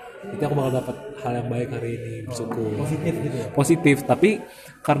 itu aku bakal dapat hal yang baik hari ini, bersyukur. Positif gitu ya. Positif, tapi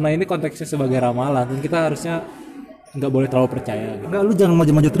karena ini konteksnya sebagai ramalan, dan kita harusnya nggak boleh terlalu percaya. Gitu. Enggak, lu jangan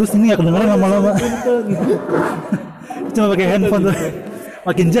maju-maju terus, ini ya kedengeran lama-lama. Cuma pakai handphone tuh.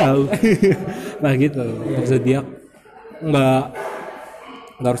 Makin jauh. Nah gitu, untuk zodiak nggak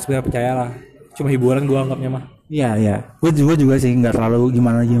harus percaya lah. Cuma hiburan gua anggapnya mah. Iya. Gue juga sih nggak terlalu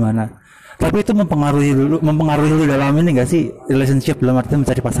gimana. Tapi itu mempengaruhi lu dalam ini nggak sih relationship, dalam arti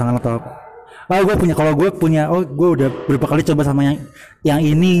mencari pasangan atau apa? Gue udah berapa kali coba sama yang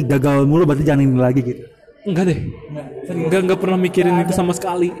ini gagal mulu, berarti jangan ini lagi gitu. Enggak deh. Enggak pernah mikirin itu sama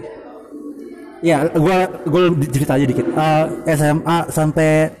sekali. Ya, gue cerita aja dikit. SMA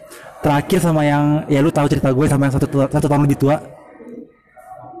sampai terakhir sama yang ya lu tahu cerita gue sama yang satu tahun lebih tua.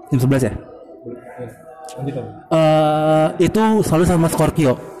 Jam 11 ya? Itu selalu sama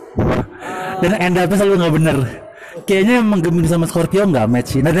Scorpio. Dan end up-nya selalu nggak bener. Kayaknya emang Gemini sama Scorpio nggak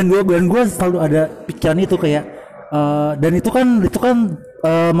match. Nah dan gue selalu ada pikiran itu kayak dan itu kan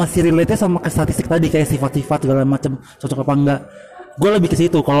masih relate sama ke statistik tadi kayak sifat-sifat segala macam cocok apa enggak. Gue lebih ke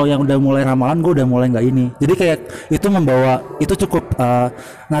situ. Kalau yang udah mulai ramalan gue udah mulai nggak ini. Jadi kayak itu cukup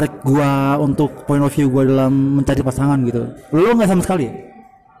narik gue untuk point of view gue dalam mencari pasangan gitu. Lo nggak sama sekali ya?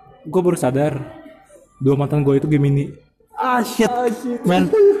 Gue baru sadar 2 mantan gue itu Gemini. Shit. Man.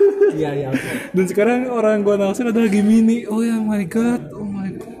 Iya. Dan sekarang orang gue naksir adalah Gemini. Oh ya, my god.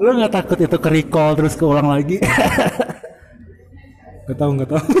 Lo nggak takut itu ke recall terus keulang lagi? Gak tahu.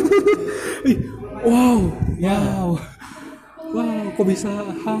 Wow, kok bisa?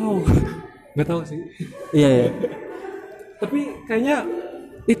 How? Gak tahu sih. Iya. Tapi kayaknya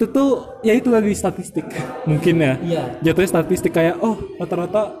itu tuh ya itu tadi statistik mungkin ya. Iya. Jatuhnya statistik kayak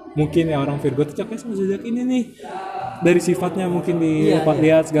rata-rata mungkin ya orang Virgo tuh cocoknya sama zodiak ini nih. Dari sifatnya mungkin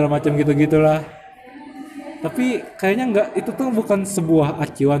lihat segala macam gitu-gitulah. Tapi kayaknya enggak, itu tuh bukan sebuah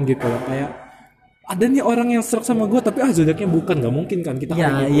acuan gitu loh. Kayak ada nih orang yang serak sama gue tapi zodiaknya bukan, enggak mungkin kan kita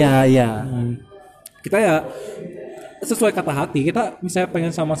kayak gitu. Iya. Kita ya sesuai kata hati. Kita misalnya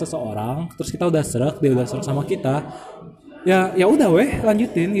pengen sama seseorang, terus kita udah serak, dia udah serak sama kita. Ya udah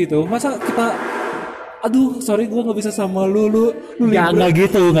lanjutin gitu. Masa kita sorry gue nggak bisa sama lu Libra. Nggak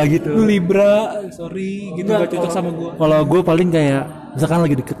gitu. Lu Libra, sorry gitu nggak cocok sama gue. Kalau gue paling kayak misalkan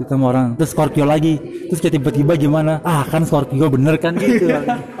lagi deket sama orang, terus Scorpio lagi, terus kayak tiba-tiba gimana? Kan Scorpio bener kan gitu.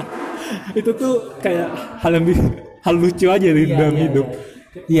 Itu tuh kayak hal lucu aja di dalam hidup.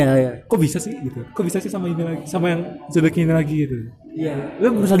 Iya. Kok bisa sih gitu? Kok bisa sih sama ini lagi, sama yang zodiak ini lagi gitu? Iya.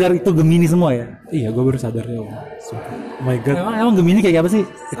 Lu baru sadar itu Gemini semua ya? Iya, gue baru sadar ya. Oh my god. Emang Gemini kayak apa sih?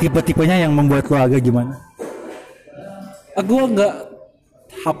 Tipe-tipenya yang membuat lu agak gimana? Gue nggak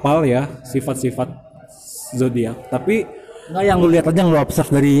hafal ya sifat-sifat zodiak, tapi nggak yang lu lihat aja, yang lu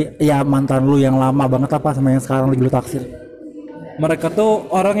observe dari ya mantan lu yang lama banget apa sama yang sekarang lagi lu taksir. Mereka tuh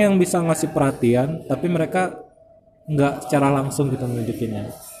orang yang bisa ngasih perhatian, tapi mereka nggak secara langsung gitu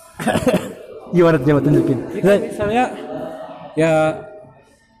nunjukinnya. Gimana coba tunjukin? Ya, misalnya ya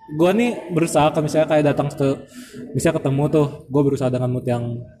gue nih berusaha kan, misalnya kayak datang misalnya ketemu tuh gue berusaha dengan mood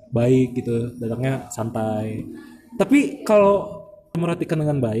yang baik gitu, datangnya santai. Tapi kalau merhatikan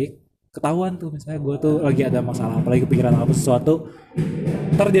dengan baik, ketahuan tuh misalnya gue tuh lagi ada masalah, apalagi kepikiran apa sesuatu,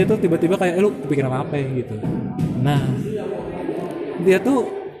 ntar dia tuh tiba-tiba kayak lu kepikiran apa ya gitu. Nah dia tuh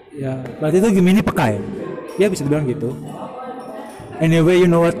ya berarti itu Gemini peka ya? Ya bisa dibilang gitu. Anyway, you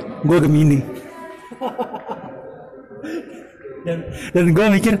know what? Gue Gemini. dan gue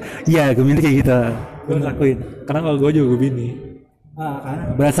mikir, ya Gemini kayak gitu. Gue lakuin. Karena kalau gue juga Gemini.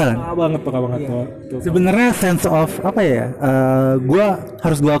 Berasa kan? Peka banget Iya. tuh. Sebenarnya sense of apa ya? Gua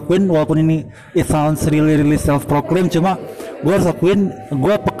harus gua akuin walaupun ini it sounds really self proclaim, cuma gua harus akuin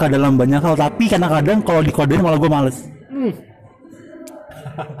gua peka dalam banyak hal, tapi kadang-kadang kalau dikodein malah gua males.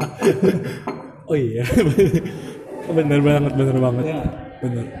 Oh iya. bener banget.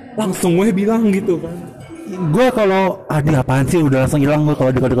 Bener. Langsung gue bilang gitu kan. Gue kalau apaan sih udah langsung hilang gue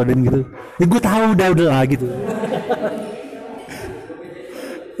kalau dikode-kodein gitu. Ya gue tahu udah lah gitu.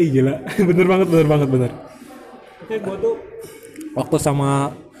 Gila. bener banget. Oke, gue tuh waktu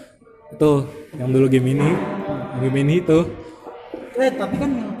sama itu yang dulu game ini itu. Tapi kan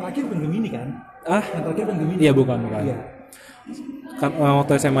yang terakhir bukan Gemini kan? Yang terakhir bukan Gemini. Iya bukan. Iya. Kan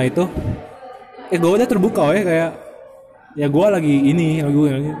waktu SMA itu gue udah terbuka kayak ya gue lagi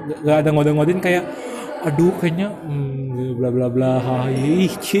gak ada ngode-ngodein kayak aduh kayaknya bla bla bla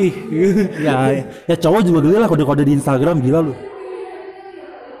cih. ya cowok juga gila lah kode-kode di Instagram, gila lu.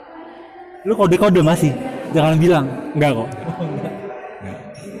 Lu kode-kode masih? Jangan bilang. Enggak kok.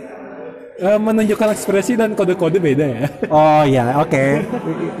 Menunjukkan ekspresi dan kode-kode beda ya. Oh ya, oke.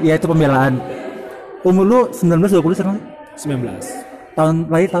 Ya itu pembelaan. Umur lu 19 20 sekarang?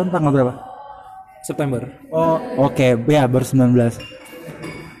 19. Lahir tahun tanggal berapa? September. Oh, oke. Ya, baru 19.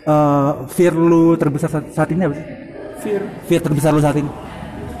 Fear lu terbesar saat ini apa sih? Fear terbesar lu saat ini?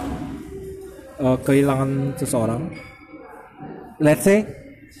 Kehilangan seseorang. Let's say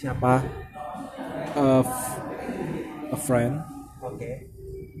siapa? A friend. Oke.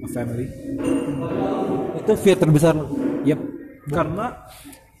 A family. Itu fear terbesar lu? Yep. Karena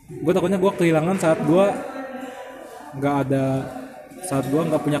gue takutnya gue kehilangan saat gue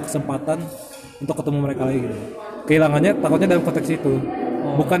nggak punya kesempatan untuk ketemu mereka lagi gitu. Kehilangannya takutnya dalam konteks itu,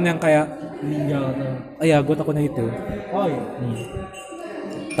 bukan yang kayak meninggal atau? Iya, gue takutnya itu. Oh iya.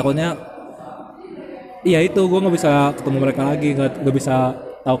 Takutnya, iya itu gue nggak bisa ketemu mereka lagi, nggak bisa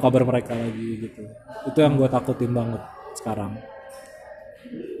tahu kabar mereka lagi gitu. Itu yang gue takutin banget sekarang.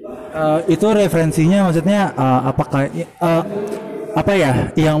 Itu referensinya maksudnya apakah apa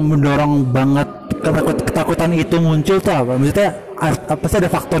ya yang mendorong banget ketakutan itu muncul tuh apa? Maksudnya apa sih ada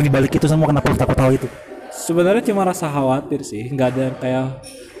faktor di balik itu semua kenapa lu takut hal itu? Sebenarnya cuma rasa khawatir sih, nggak ada yang kayak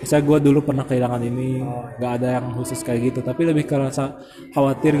misalnya gue dulu pernah kehilangan ini, nggak ada yang khusus kayak gitu, tapi lebih ke rasa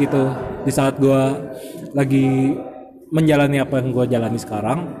khawatir gitu di saat gue lagi menjalani apa yang gue jalani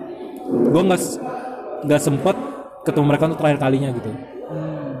sekarang, gue nggak sempet ketemu mereka untuk terakhir kalinya gitu,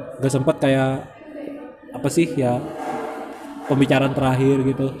 nggak sempet kayak apa sih ya pembicaraan terakhir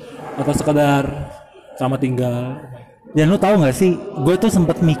gitu atau sekedar selamat tinggal. Dan lu tahu nggak sih, gue tuh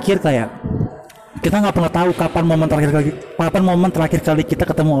sempet mikir kayak kita nggak pernah tahu kapan momen terakhir kali kita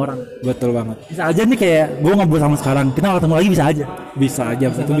ketemu orang. Betul banget. Bisa aja nih kayak gue ngobrol sama sekarang, kita nggak ketemu lagi bisa aja.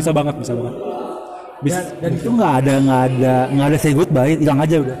 Itu bisa banget. Dan itu nggak ada say goodbye, hilang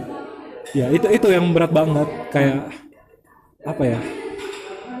aja udah. Ya itu yang berat banget, kayak apa ya?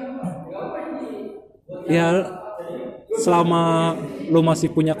 Ya selama lu masih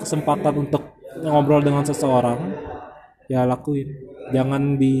punya kesempatan untuk ngobrol dengan seseorang, ya lakuin.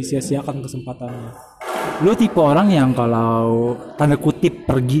 Jangan disia-siakan kesempatannya. Lu tipe orang yang kalau tanda kutip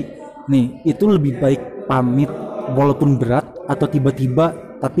pergi nih, itu lebih baik pamit walaupun berat atau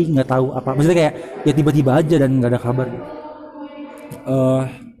tiba-tiba tapi nggak tahu apa. Maksudnya kayak ya tiba-tiba aja dan nggak ada kabar.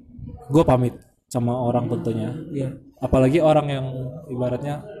 Gue pamit sama orang tentunya. Iya. Apalagi orang yang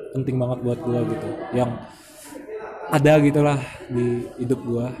ibaratnya penting banget buat gue gitu, yang ada gitulah di hidup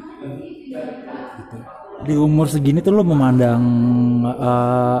gue. Gitu. Di umur segini tuh lo memandang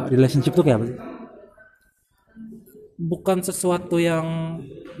relationship tuh kayak apa sih? Bukan sesuatu yang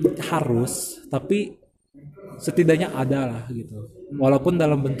harus, tapi setidaknya ada lah gitu. Walaupun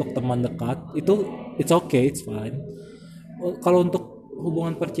dalam bentuk teman dekat, itu it's okay, it's fine. Kalau untuk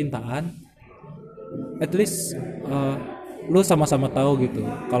hubungan percintaan, at least lu sama-sama tahu gitu.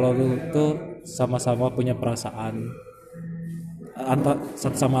 Kalau lu tuh sama-sama punya perasaan antar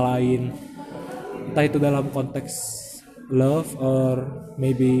satu sama lain. Entah itu dalam konteks love or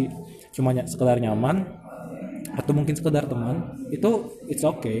maybe cuma sekedar nyaman atau mungkin sekedar teman, itu it's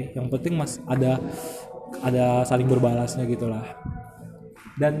okay. Yang penting ada saling berbalasnya gitulah.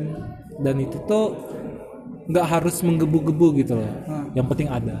 Dan itu tuh nggak harus menggebu-gebu gitu loh. Yang penting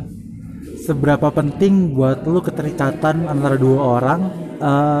ada. Seberapa penting buat lu keterikatan antara dua orang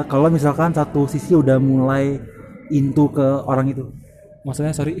kalau misalkan satu sisi udah mulai into ke orang itu?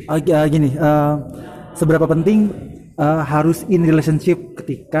 Maksudnya sorry? Gini, seberapa penting harus in relationship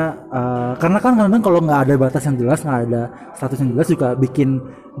ketika karena kan kadang kalau nggak ada batas yang jelas, nggak ada status yang jelas juga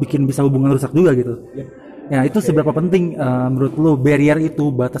bikin bisa hubungan rusak juga gitu. Yep. Ya itu seberapa penting menurut lu barrier itu,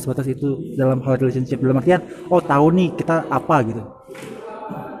 batas-batas itu dalam hal relationship, dalam artian tahu nih kita apa gitu.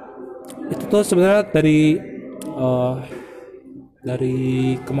 Itu tuh sebenarnya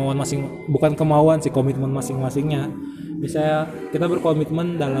dari kemauan bukan kemauan sih, komitmen masing-masingnya. Misalnya kita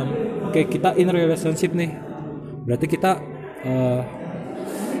berkomitmen dalam kayak kita in relationship nih, berarti kita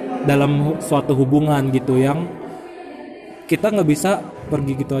dalam suatu hubungan gitu yang kita nggak bisa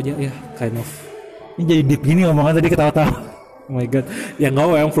pergi gitu aja ya, kind of. Ini jadi deep gini ngomongan tadi ketawa-tawa. Oh my god, ya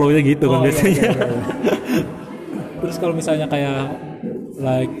nggak yang flow-nya gitu kan biasanya. Iya. Terus kalau misalnya kayak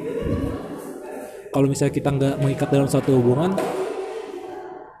kalau misalnya kita nggak mengikat dalam suatu hubungan,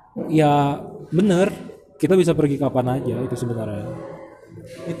 ya bener kita bisa pergi kapan aja itu sebenarnya.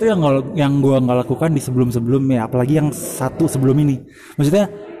 Itu yang gue nggak lakukan di sebelumnya, apalagi yang satu sebelum ini.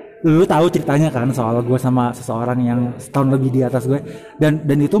 Maksudnya lu tahu ceritanya kan soal gue sama seseorang yang setahun lebih di atas gue, dan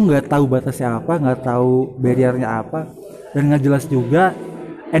itu nggak tahu batasnya apa, nggak tahu barriernya apa, dan nggak jelas juga,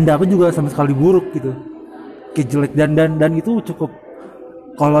 end up juga sama sekali buruk gitu, kayak jelek, dan itu cukup,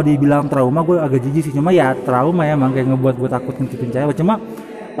 kalau dibilang trauma gue agak jijik sih, cuma ya trauma ya emang kayak ngebuat gue takut ngintipin cewek. Cuma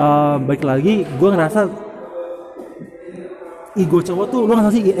balik lagi gue ngerasa ego cowok tuh, lu ngerasa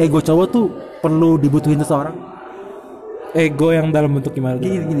sih ego cowok tuh perlu dibutuhin seseorang? Ego yang dalam bentuk gimana?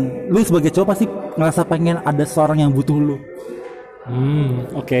 Gini, lu sebagai cowok pasti ngerasa pengen ada seorang yang butuh lu.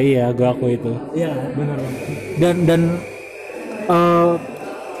 Oke, ya, gue aku itu. Iya, benar. Dan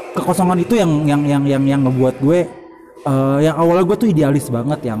kekosongan itu yang ngebuat gue, yang awalnya gue tuh idealis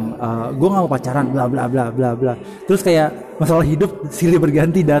banget, yang gue nggak mau pacaran, bla bla bla bla bla. Terus kayak masalah hidup silih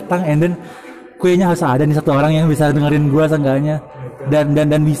berganti datang, and then kayaknya harus ada nih satu orang yang bisa dengerin gue seenggaknya, dan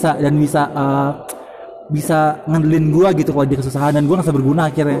bisa ngandelin gue gitu kalau dia kesusahan, dan gue ngerasa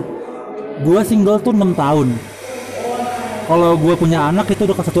berguna akhirnya. Gue single tuh 6 tahun. Kalau gue punya anak itu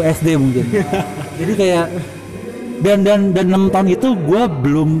udah kelas 1 SD mungkin. Jadi kayak dan 6 tahun itu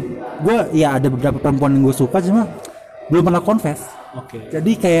gue ya ada beberapa perempuan yang gue suka, cuma belum pernah confess. Oke.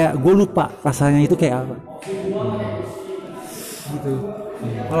 Jadi kayak gue lupa rasanya itu kayak apa. Gitu.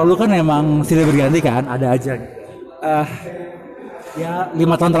 Kalau lu kan emang silih berganti kan, ada aja. Ya 5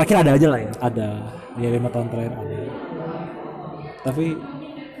 tahun terakhir ada aja lah ya. Ada. Ya 5 tahun terakhir ada. Tapi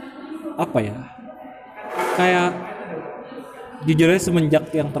apa ya? Kayak jujurnya semenjak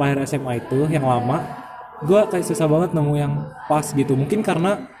yang terakhir SMA itu, yang lama, gue kayak susah banget nemu yang pas gitu. Mungkin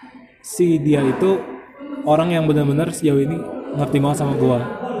karena si dia itu orang yang benar-benar sejauh ini ngerti banget sama gue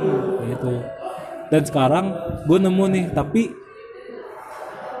gitu. Dan sekarang gue nemu nih, tapi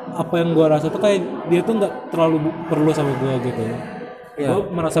apa yang gue rasa tuh kayak dia tuh nggak terlalu perlu sama gue gitu. Gue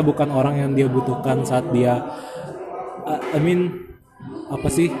merasa bukan orang yang dia butuhkan saat dia apa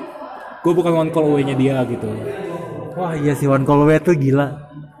sih, gue bukan one call away-nya dia gitu. Wah iya sih, one call away tuh gila.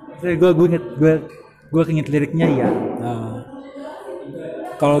 Gue inget liriknya ya. Nah,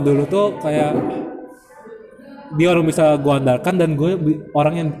 kalau dulu tuh kayak dia orang bisa gue andalkan, dan gue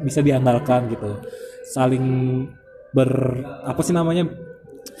orang yang bisa diandalkan gitu. Saling apa sih namanya?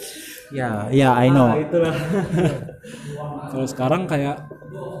 Ya, I know. Itulah. Kalau sekarang kayak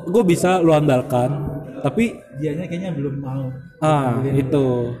gue bisa lu andalkan, tapi dianya kayaknya belum mau.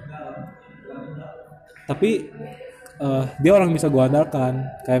 Itu. Tapi dia orang bisa gue andalkan.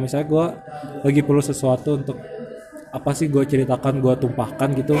 Kayak misalnya gue lagi perlu sesuatu untuk apa sih, gue ceritakan, gue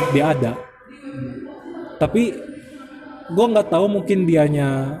tumpahkan gitu, dia ada. Tapi gue nggak tahu, mungkin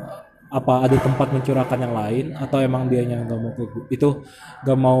dianya apa ada tempat mencurahkan yang lain, atau emang dianya nggak mau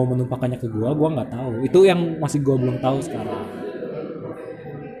nggak mau menumpahkannya ke gue nggak tahu. Itu yang masih gue belum tahu sekarang.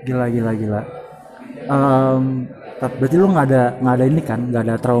 Gila. Berarti lu nggak ada ini kan, nggak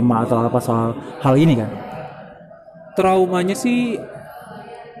ada trauma atau apa soal hal ini kan? Traumanya sih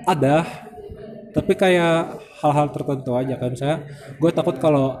ada, tapi kayak hal-hal tertentu aja. Kayak misalnya gue takut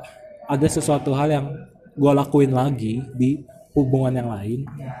kalau ada sesuatu hal yang gue lakuin lagi di hubungan yang lain,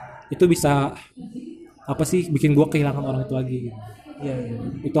 itu bisa apa sih, bikin gue kehilangan orang itu lagi gitu. Iya.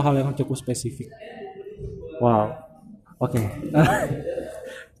 Itu hal yang cukup spesifik. Wow. Oke.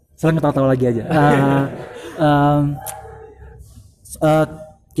 Sekarang ketawa-tawa lagi aja.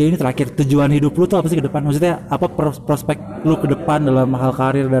 Kayak ini terakhir, tujuan hidup lu tuh apa sih ke depan? Maksudnya apa prospek lu ke depan dalam hal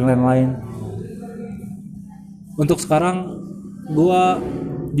karir dan lain-lain? Untuk sekarang gue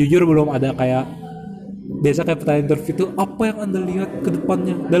jujur belum ada kayak biasa kayak pertanyaan interview itu, apa yang Anda lihat ke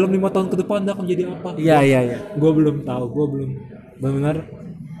depannya dalam 5 tahun ke depan Anda akan menjadi apa? Iya. Gue belum tahu, gue belum benar-benar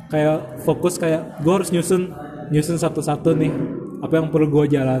kayak fokus, kayak gue harus nyusun satu-satu nih, apa yang perlu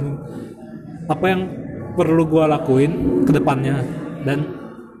gue jalanin, apa yang perlu gue lakuin ke depannya. Dan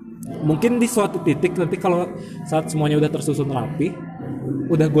mungkin di suatu titik nanti kalau saat semuanya udah tersusun rapi,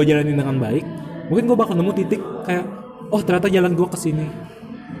 udah gue jalanin dengan baik, mungkin gue bakal nemu titik kayak oh ternyata jalan gue kesini,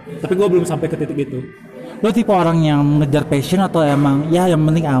 tapi gue belum sampai ke titik itu. Lo tipe orang yang ngejar passion atau emang ya yang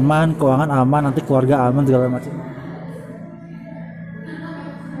penting aman, keuangan aman, nanti keluarga aman segala macam?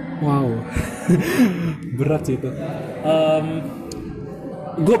 Wow, berat sih itu.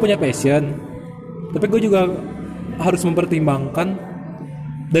 Gue punya passion, tapi gue juga harus mempertimbangkan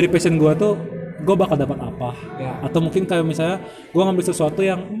dari passion gue tuh gue bakal dapat apa. Atau mungkin kayak misalnya gue ngambil sesuatu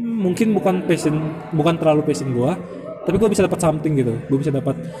yang mungkin bukan terlalu passion gue, tapi gue bisa dapat something gitu. Gue bisa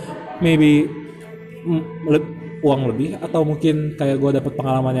dapat maybe uang lebih, atau mungkin kayak gue dapat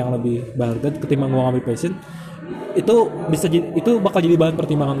pengalaman yang lebih berharga ketimbang gue ngambil passion. Itu bakal jadi bahan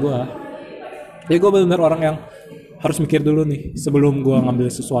pertimbangan gue. Jadi gue benar-benar orang yang harus mikir dulu nih sebelum gue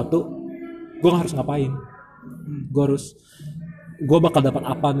ngambil sesuatu, gue harus ngapain, gue bakal dapat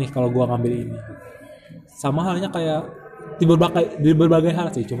apa nih kalau gue ngambil ini. Sama halnya kayak di berbagai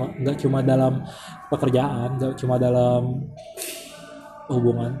hal sih, nggak cuma dalam pekerjaan, nggak cuma dalam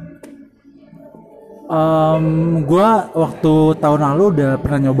hubungan. Gue waktu tahun lalu udah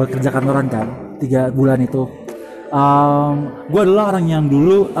pernah nyoba kerja kantoran kan 3 bulan itu. Gue adalah orang yang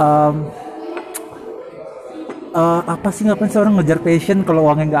dulu apa sih, ngapain sih orang ngejar passion kalau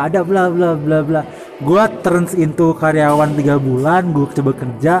uangnya nggak ada, bla bla bla bla. Gue turns into karyawan 3 bulan, gue coba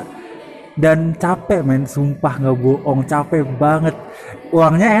kerja dan capek men, sumpah nggak bohong, capek banget.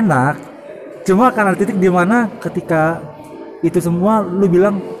 Uangnya enak, cuma karena titik di mana ketika itu semua lu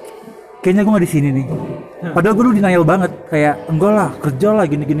bilang kayaknya gue nggak di sini nih. Padahal gue dulu denial banget, kayak enggak lah, kerja lah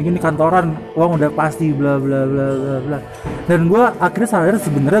gini kantoran, uang udah pasti bla bla bla bla bla. Dan gue akhirnya sadar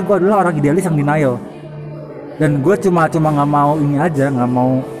sebenarnya gue adalah orang idealis yang denial. Dan gue cuma nggak mau ini aja, nggak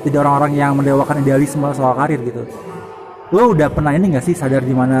mau jadi orang-orang yang mendewakan idealisme soal karir gitu. Lo udah pernah ini nggak sih sadar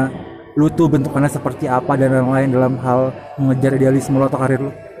di mana lu tuh bentukannya seperti apa dan lain-lain dalam hal mengejar idealisme lo atau karir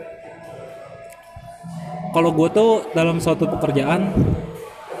lo? Kalau gue tuh dalam suatu pekerjaan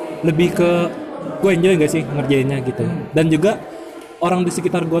lebih ke gue enjoy gak sih ngerjainnya gitu. Dan juga orang di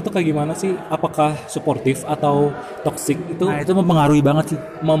sekitar gue tuh kayak gimana sih, apakah suportif atau toksik, itu Nah itu mempengaruhi banget sih.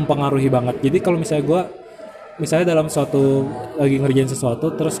 Mempengaruhi banget. Jadi kalau misalnya dalam suatu lagi ngerjain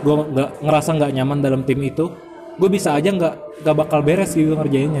sesuatu terus gue ngerasa nggak nyaman dalam tim itu, gue bisa aja nggak bakal beres gitu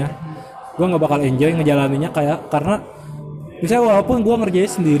ngerjainnya. Gue nggak bakal enjoy ngejalaninnya, karena misalnya walaupun gue ngerjain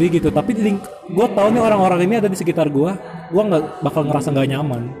sendiri gitu, tapi gue tahu nih orang-orang ini ada di sekitar gue nggak bakal ngerasa nggak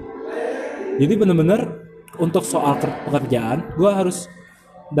nyaman. Jadi bener-bener untuk soal pekerjaan gue harus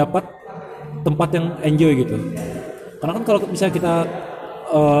dapat tempat yang enjoy gitu. Karena kan kalau misalnya kita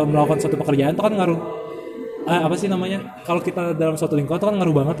melakukan suatu pekerjaan itu kan ngaruh apa sih namanya, kalau kita dalam suatu lingkungan itu kan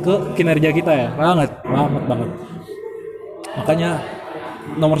ngaruh banget ke kinerja kita ya. Banget. Makanya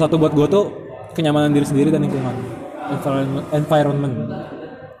nomor 1 buat gue tuh kenyamanan diri sendiri dan lingkungan, environment.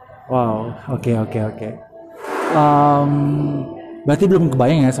 Wow, oke. Berarti belum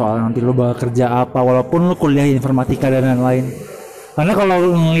kebayang ya soal nanti lo bakal kerja apa, walaupun lo kuliah informatika dan lain-lain. Karena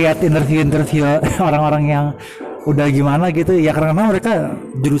kalau ngeliat interview orang-orang yang udah gimana gitu ya, karena mereka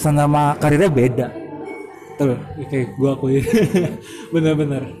jurusan sama karirnya beda. Oke, gue akui.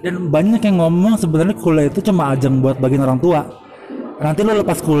 Bener-bener. Dan banyak yang ngomong sebenarnya kuliah itu cuma ajang buat bagian orang tua. Nanti lo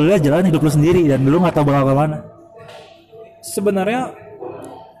lepas kuliah jalan hidup lo sendiri dan lo nggak tahu bakal kemana. Sebenarnya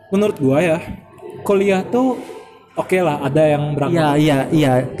menurut gue ya, kuliah tuh oke lah, ada yang berangkat.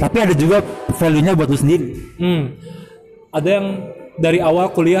 Iya. Tapi ada juga value-nya buat lo sendiri. Ada yang dari awal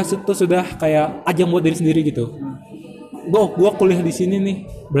kuliah itu sudah kayak ajang buat diri sendiri gitu. Gue kuliah di sini nih,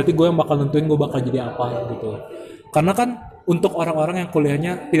 berarti gue yang bakal nentuin gue bakal jadi apa gitu. Karena kan untuk orang-orang yang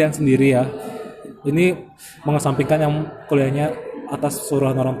kuliahnya pilihan sendiri ya, ini mengesampingkan yang kuliahnya atas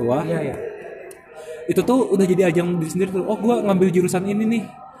suruhan orang tua. Iya. Itu tuh udah jadi ajang diri sendiri tuh. Oh, gue ngambil jurusan ini nih,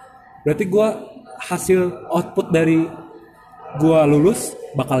 berarti gue hasil output dari gue lulus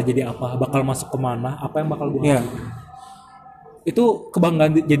bakal jadi apa, bakal masuk kemana, apa yang bakal gue itu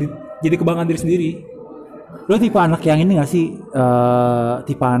kebanggaan, jadi kebanggaan diri sendiri. Lo tipe anak yang ini gak sih,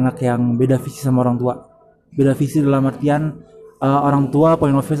 tipe anak yang beda visi sama orang tua? Beda visi dalam artian orang tua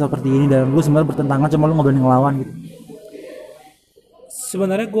point of view seperti ini dan lu sebenarnya bertentangan, cuma lu gak berani ngelawan gitu.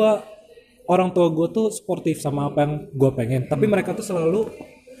 Sebenarnya orang tua gue tuh sportif sama apa yang gue pengen, tapi mereka tuh selalu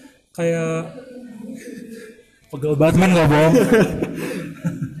kayak pegel banget men, gak bohong.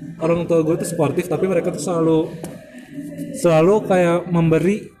 Orang tua gue tuh sportif tapi mereka tuh selalu kayak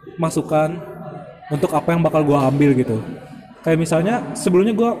memberi masukan untuk apa yang bakal gue ambil gitu. Kayak misalnya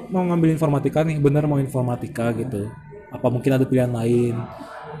sebelumnya gue mau ngambil informatika nih, bener mau informatika gitu, apa mungkin ada pilihan lain.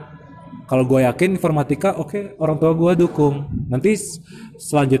 Kalau gue yakin informatika oke, orang tua gue dukung. Nanti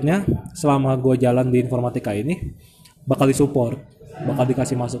selanjutnya selama gue jalan di informatika ini bakal disupport. bakal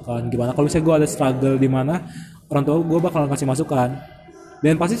dikasih masukan. Gimana kalau misalnya gue ada struggle di mana, orang tua gue bakal kasih masukan.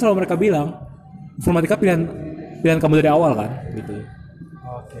 Dan pasti selalu mereka bilang, informatika pilihan kamu dari awal kan, gitu.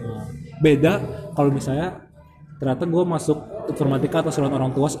 Oke. Beda kalau misalnya ternyata gue masuk informatika atas usulan orang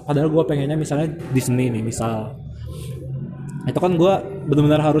tua, padahal gue pengennya misalnya di seni nih, misal. Itu kan gue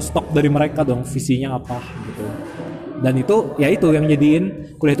benar-benar harus stok dari mereka dong, visinya apa gitu. Dan itu ya itu yang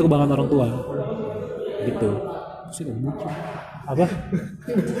jadiin kuliah itu kebanggaan orang tua gitu. Sih Apa?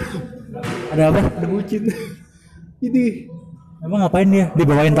 Ada apa? ada bucin. Ini Emang ngapain dia?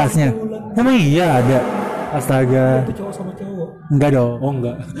 Dibawain tasnya? Emang iya ada. Astaga. itu cowok sama cowok. Enggak dong. Oh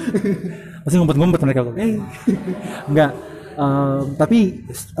enggak. Masih ngumpet-ngumpet mereka. Enggak. Tapi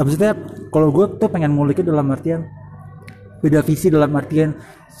abisnya kalau gue tuh pengen nguliknya dalam artian beda visi, dalam artian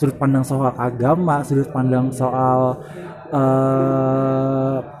sudut pandang soal agama, sudut pandang soal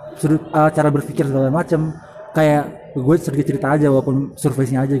cara berpikir segala macam. Kayak gue sedikit cerita aja walaupun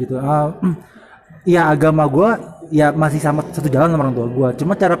surface-nya aja gitu. Ya agama gue ya masih sama satu jalan sama orang tua gue,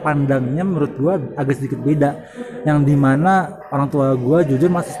 cuma cara pandangnya menurut gue agak sedikit beda, yang dimana orang tua gue jujur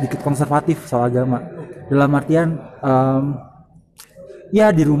masih sedikit konservatif soal agama, dalam artian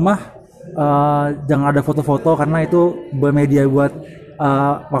ya di rumah jangan ada foto-foto karena itu media buat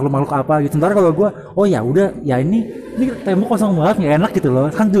makhluk-makhluk apa gitu. Sementara kalau gue, oh ya udah ya ini tembok kosong banget nggak enak gitu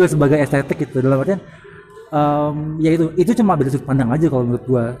loh, kan juga sebagai estetik gitu, dalam artian ya itu cuma beda sudut pandang aja kalau menurut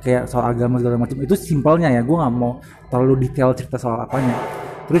gue. Kayak soal agama segala macam itu simpelnya ya, gue nggak mau terlalu detail cerita soal apanya.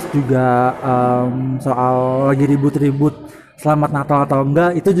 Terus juga soal lagi ribut-ribut selamat Natal atau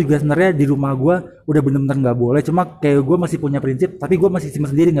enggak, itu juga sebenarnya di rumah gue udah bener-bener nggak boleh, cuma kayak gue masih punya prinsip, tapi gue masih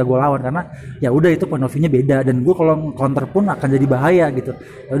simpan sendiri, nggak gue lawan karena ya udah itu point of view-nya beda, dan gue kalau counter pun akan jadi bahaya gitu.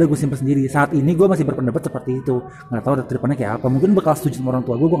 Ya udah gue simpan sendiri. Saat ini gue masih berpendapat seperti itu, nggak tahu ke depannya kayak apa, mungkin bakal setuju sama orang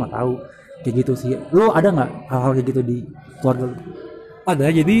tua gue nggak tahu. Kayak gitu sih. Lu ada nggak hal-hal kayak gitu di keluarga lu?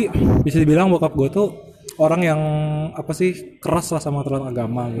 Ada, jadi bisa dibilang bokap gue tuh orang yang apa sih, keras lah sama aturan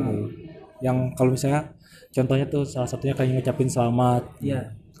agama gitu. Yang kalau misalnya contohnya tuh salah satunya kayak ngucapin selamat.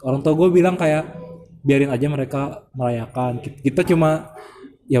 Iya. Orang tua gue bilang kayak biarin aja mereka merayakan. Kita cuma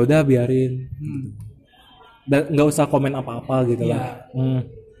ya udah biarin. Dan nggak usah komen apa-apa gitu lah.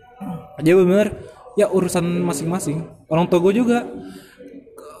 Jadi bener ya urusan masing-masing. Orang tua gue juga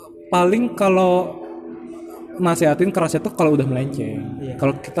paling kalau nasihatin kerasnya tuh kalau udah melenceng.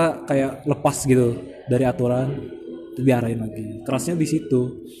 Kalau kita kayak lepas gitu dari aturan, diarahin lagi. Kerasnya di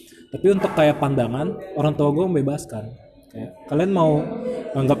situ. Tapi untuk kayak pandangan, orang tua gue membebaskan. Kayak kalian mau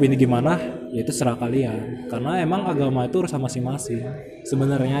anggap ini gimana, ya itu serah kalian. Karena emang agama itu urusan masing-masing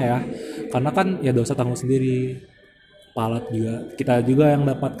sebenarnya ya. Karena kan ya dosa tanggung sendiri. Pahala juga kita juga yang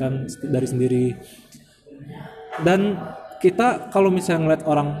dapatkan dari sendiri. Dan kita kalau misalnya ngeliat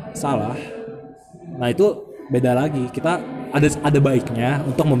orang salah, nah itu beda lagi. Kita ada baiknya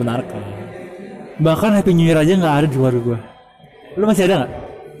untuk membenarkan. Bahkan Happy New Year aja nggak ada di keluarga gue. Lu masih ada nggak?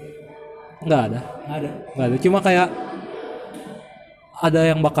 Nggak ada. Cuma kayak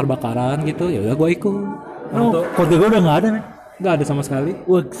ada yang bakar-bakaran gitu, ya udah gue ikut. Keluarga gue udah nggak ada, men. Nggak ada sama sekali.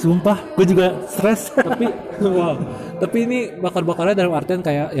 Wah, sumpah, gue juga stres. Tapi ini bakar-bakarnya dalam artian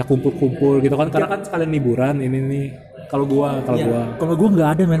kayak ya kumpul-kumpul gitu kan, karena kan sekalian liburan ini nih. Kalau gue nggak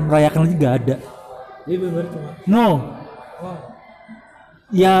ada, men. Merayakan lagi nggak ada. Iya benar cuma. No.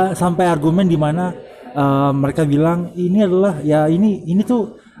 Ya sampai argumen di mana mereka bilang ini adalah ya ini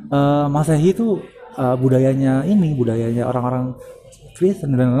tuh Masehi itu budayanya orang-orang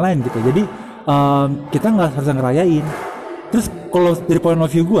Kristen dan lain-lain gitu. Jadi kita nggak harus ngerayain. Terus kalau dari point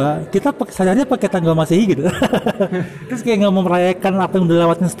of view gue, kita sadarnya pakai tanggal Masehi gitu. Terus kayak nggak mau merayakan apa yang udah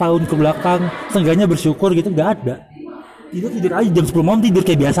lewatin setahun ke belakang, seenggaknya bersyukur gitu, nggak ada. Tidur aja jam 10 malam, tidur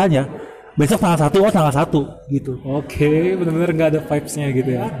kayak biasanya. Besok tanggal 1 gitu. Oke, benar-benar nggak ada vibes-nya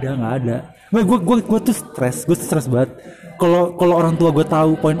gitu ya. Nggak ada. Gue tuh stres banget. Kalau orang tua gue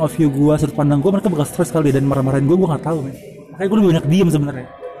tahu point of view gue, sudut pandang gue, mereka bakal stres kali dan marah-marahin gue nggak tahu, men. Makanya gue lebih banyak diem sebenarnya.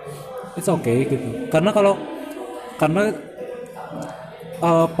 It's okay gitu. Karena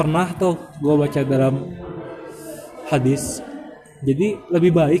pernah tuh gue baca dalam hadis. Jadi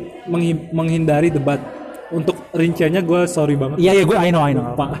lebih baik menghindari debat. Untuk rinciannya gue sorry banget. Iya gue I know.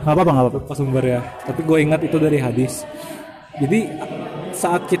 Nggak apa-apa. Pas sumber ya. Tapi gue ingat itu dari hadis. Jadi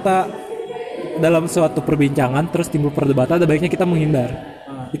saat kita dalam suatu perbincangan terus timbul perdebatan, ada baiknya kita menghindar.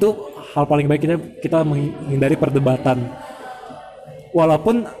 Itu hal paling baik, kita menghindari perdebatan.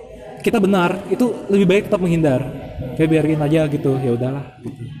 Walaupun kita benar, itu lebih baik tetap menghindar. Kayak biarin aja gitu. Ya udahlah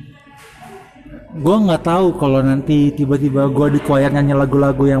gitu. Gue nggak tahu kalau nanti tiba-tiba gue di choir nyanyi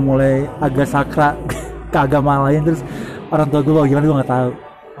lagu-lagu yang mulai agak sakra ke agama lain, terus orang tua gue gimana, gue nggak tahu.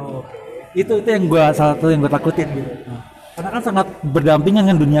 Itu yang gue salah satu yang gue takutin gitu. Karena kan sangat berdampingan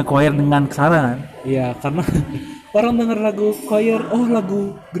kan dunia choir dengan kesana kan. Iya, karena orang denger lagu choir, oh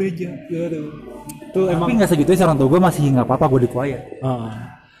lagu gereja, gitu. Tuh Tapi emang nggak segitu ya, orang tua gue masih nggak apa-apa gue di choir.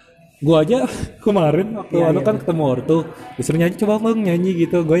 gua aja kemarin waktu Iya, kan ketemu ortu, disuruh nyanyi, coba bang nyanyi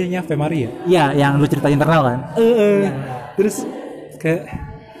gitu, gue nyanyi Ave Maria. Iya, yang lu cerita internal kan. Terus kayak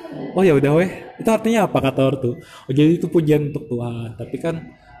oh ya udah weh, itu artinya apa kata ortu? Oh jadi itu pujian untuk Tuhan, tapi kan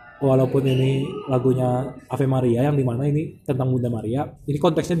walaupun ini lagunya Ave Maria yang dimana ini tentang Bunda Maria, ini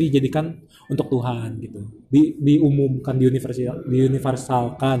konteksnya dijadikan untuk Tuhan gitu, diumumkan,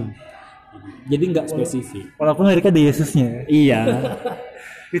 diuniversalkan, jadi nggak spesifik. Walaupun liriknya di Yesusnya. Iya.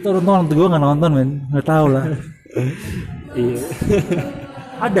 Itu orang tua gue nggak nonton men, nggak tahu lah. Iya.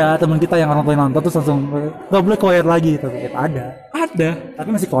 Ada teman kita yang orang tua yang nonton terus langsung nggak boleh choir lagi, tapi ada. Tapi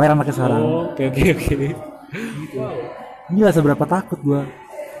masih choir anaknya sekarang. Oke. Gila seberapa takut gue.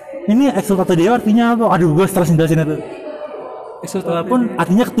 Ini exultate Deo artinya apa? Aduh gue stres jelasin itu. Walaupun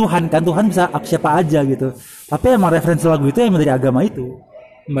artinya Tuhan kan, Tuhan bisa siapa aja gitu. Tapi emang referensi lagu itu emang dari agama itu.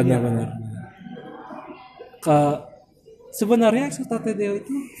 Benar. Sebenarnya exultate Deo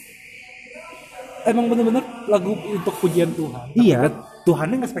itu emang benar-benar lagu untuk pujian Tuhan. Iya,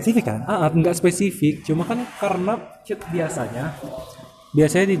 Tuhannya nggak spesifik kan? Nggak spesifik, cuma kan karena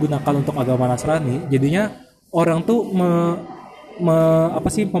biasanya digunakan untuk agama Nasrani, jadinya orang tuh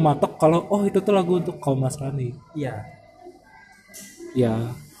mematok kalau oh itu tuh lagu untuk kaum Nasrani. Iya.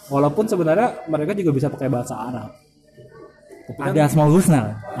 Ya, walaupun sebenarnya mereka juga bisa pakai bahasa Arab. Ada Asmaul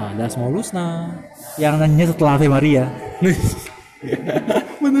Husna. Ada Asmaul Husna yang nyanyinya setelah Ave Maria.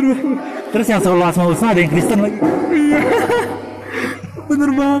 Bener banget. Terus yang solo Asmaul Husna ada yang Kristen lagi.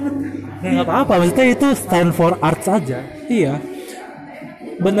 Bener banget. Ya nggak apa-apa, maksudnya itu stand for arts aja. Iya.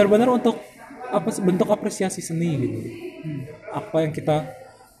 Benar-benar untuk bentuk apresiasi seni gitu. Apa yang kita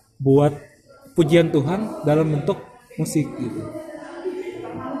buat pujian Tuhan dalam bentuk musik gitu.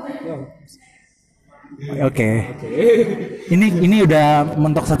 Oke. Ini udah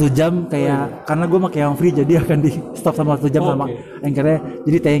mentok 1 jam kayak karena gue pakai yang free jadi akan di stop sama 1 jam sama anchornya.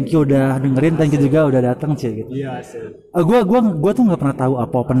 Jadi thank you udah dengerin, thank you juga udah datang sih gitu. Iya sih. Gue tuh nggak pernah tahu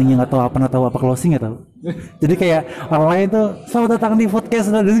apa openingnya, nggak tahu apa closingnya tahu. Jadi kayak orang lain tuh selamat datang di podcast,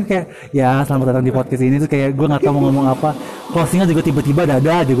 dan kayak ya selamat datang di podcast ini tuh kayak gue nggak tahu mau ngomong apa. Closingnya juga tiba-tiba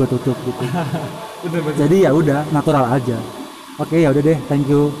dada aja gue tutup gitu. Bener. Jadi ya udah natural aja. Oke ya udah deh, thank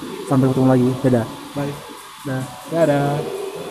you, sampai ketemu lagi, dadah. Bye. Dah. Dadah.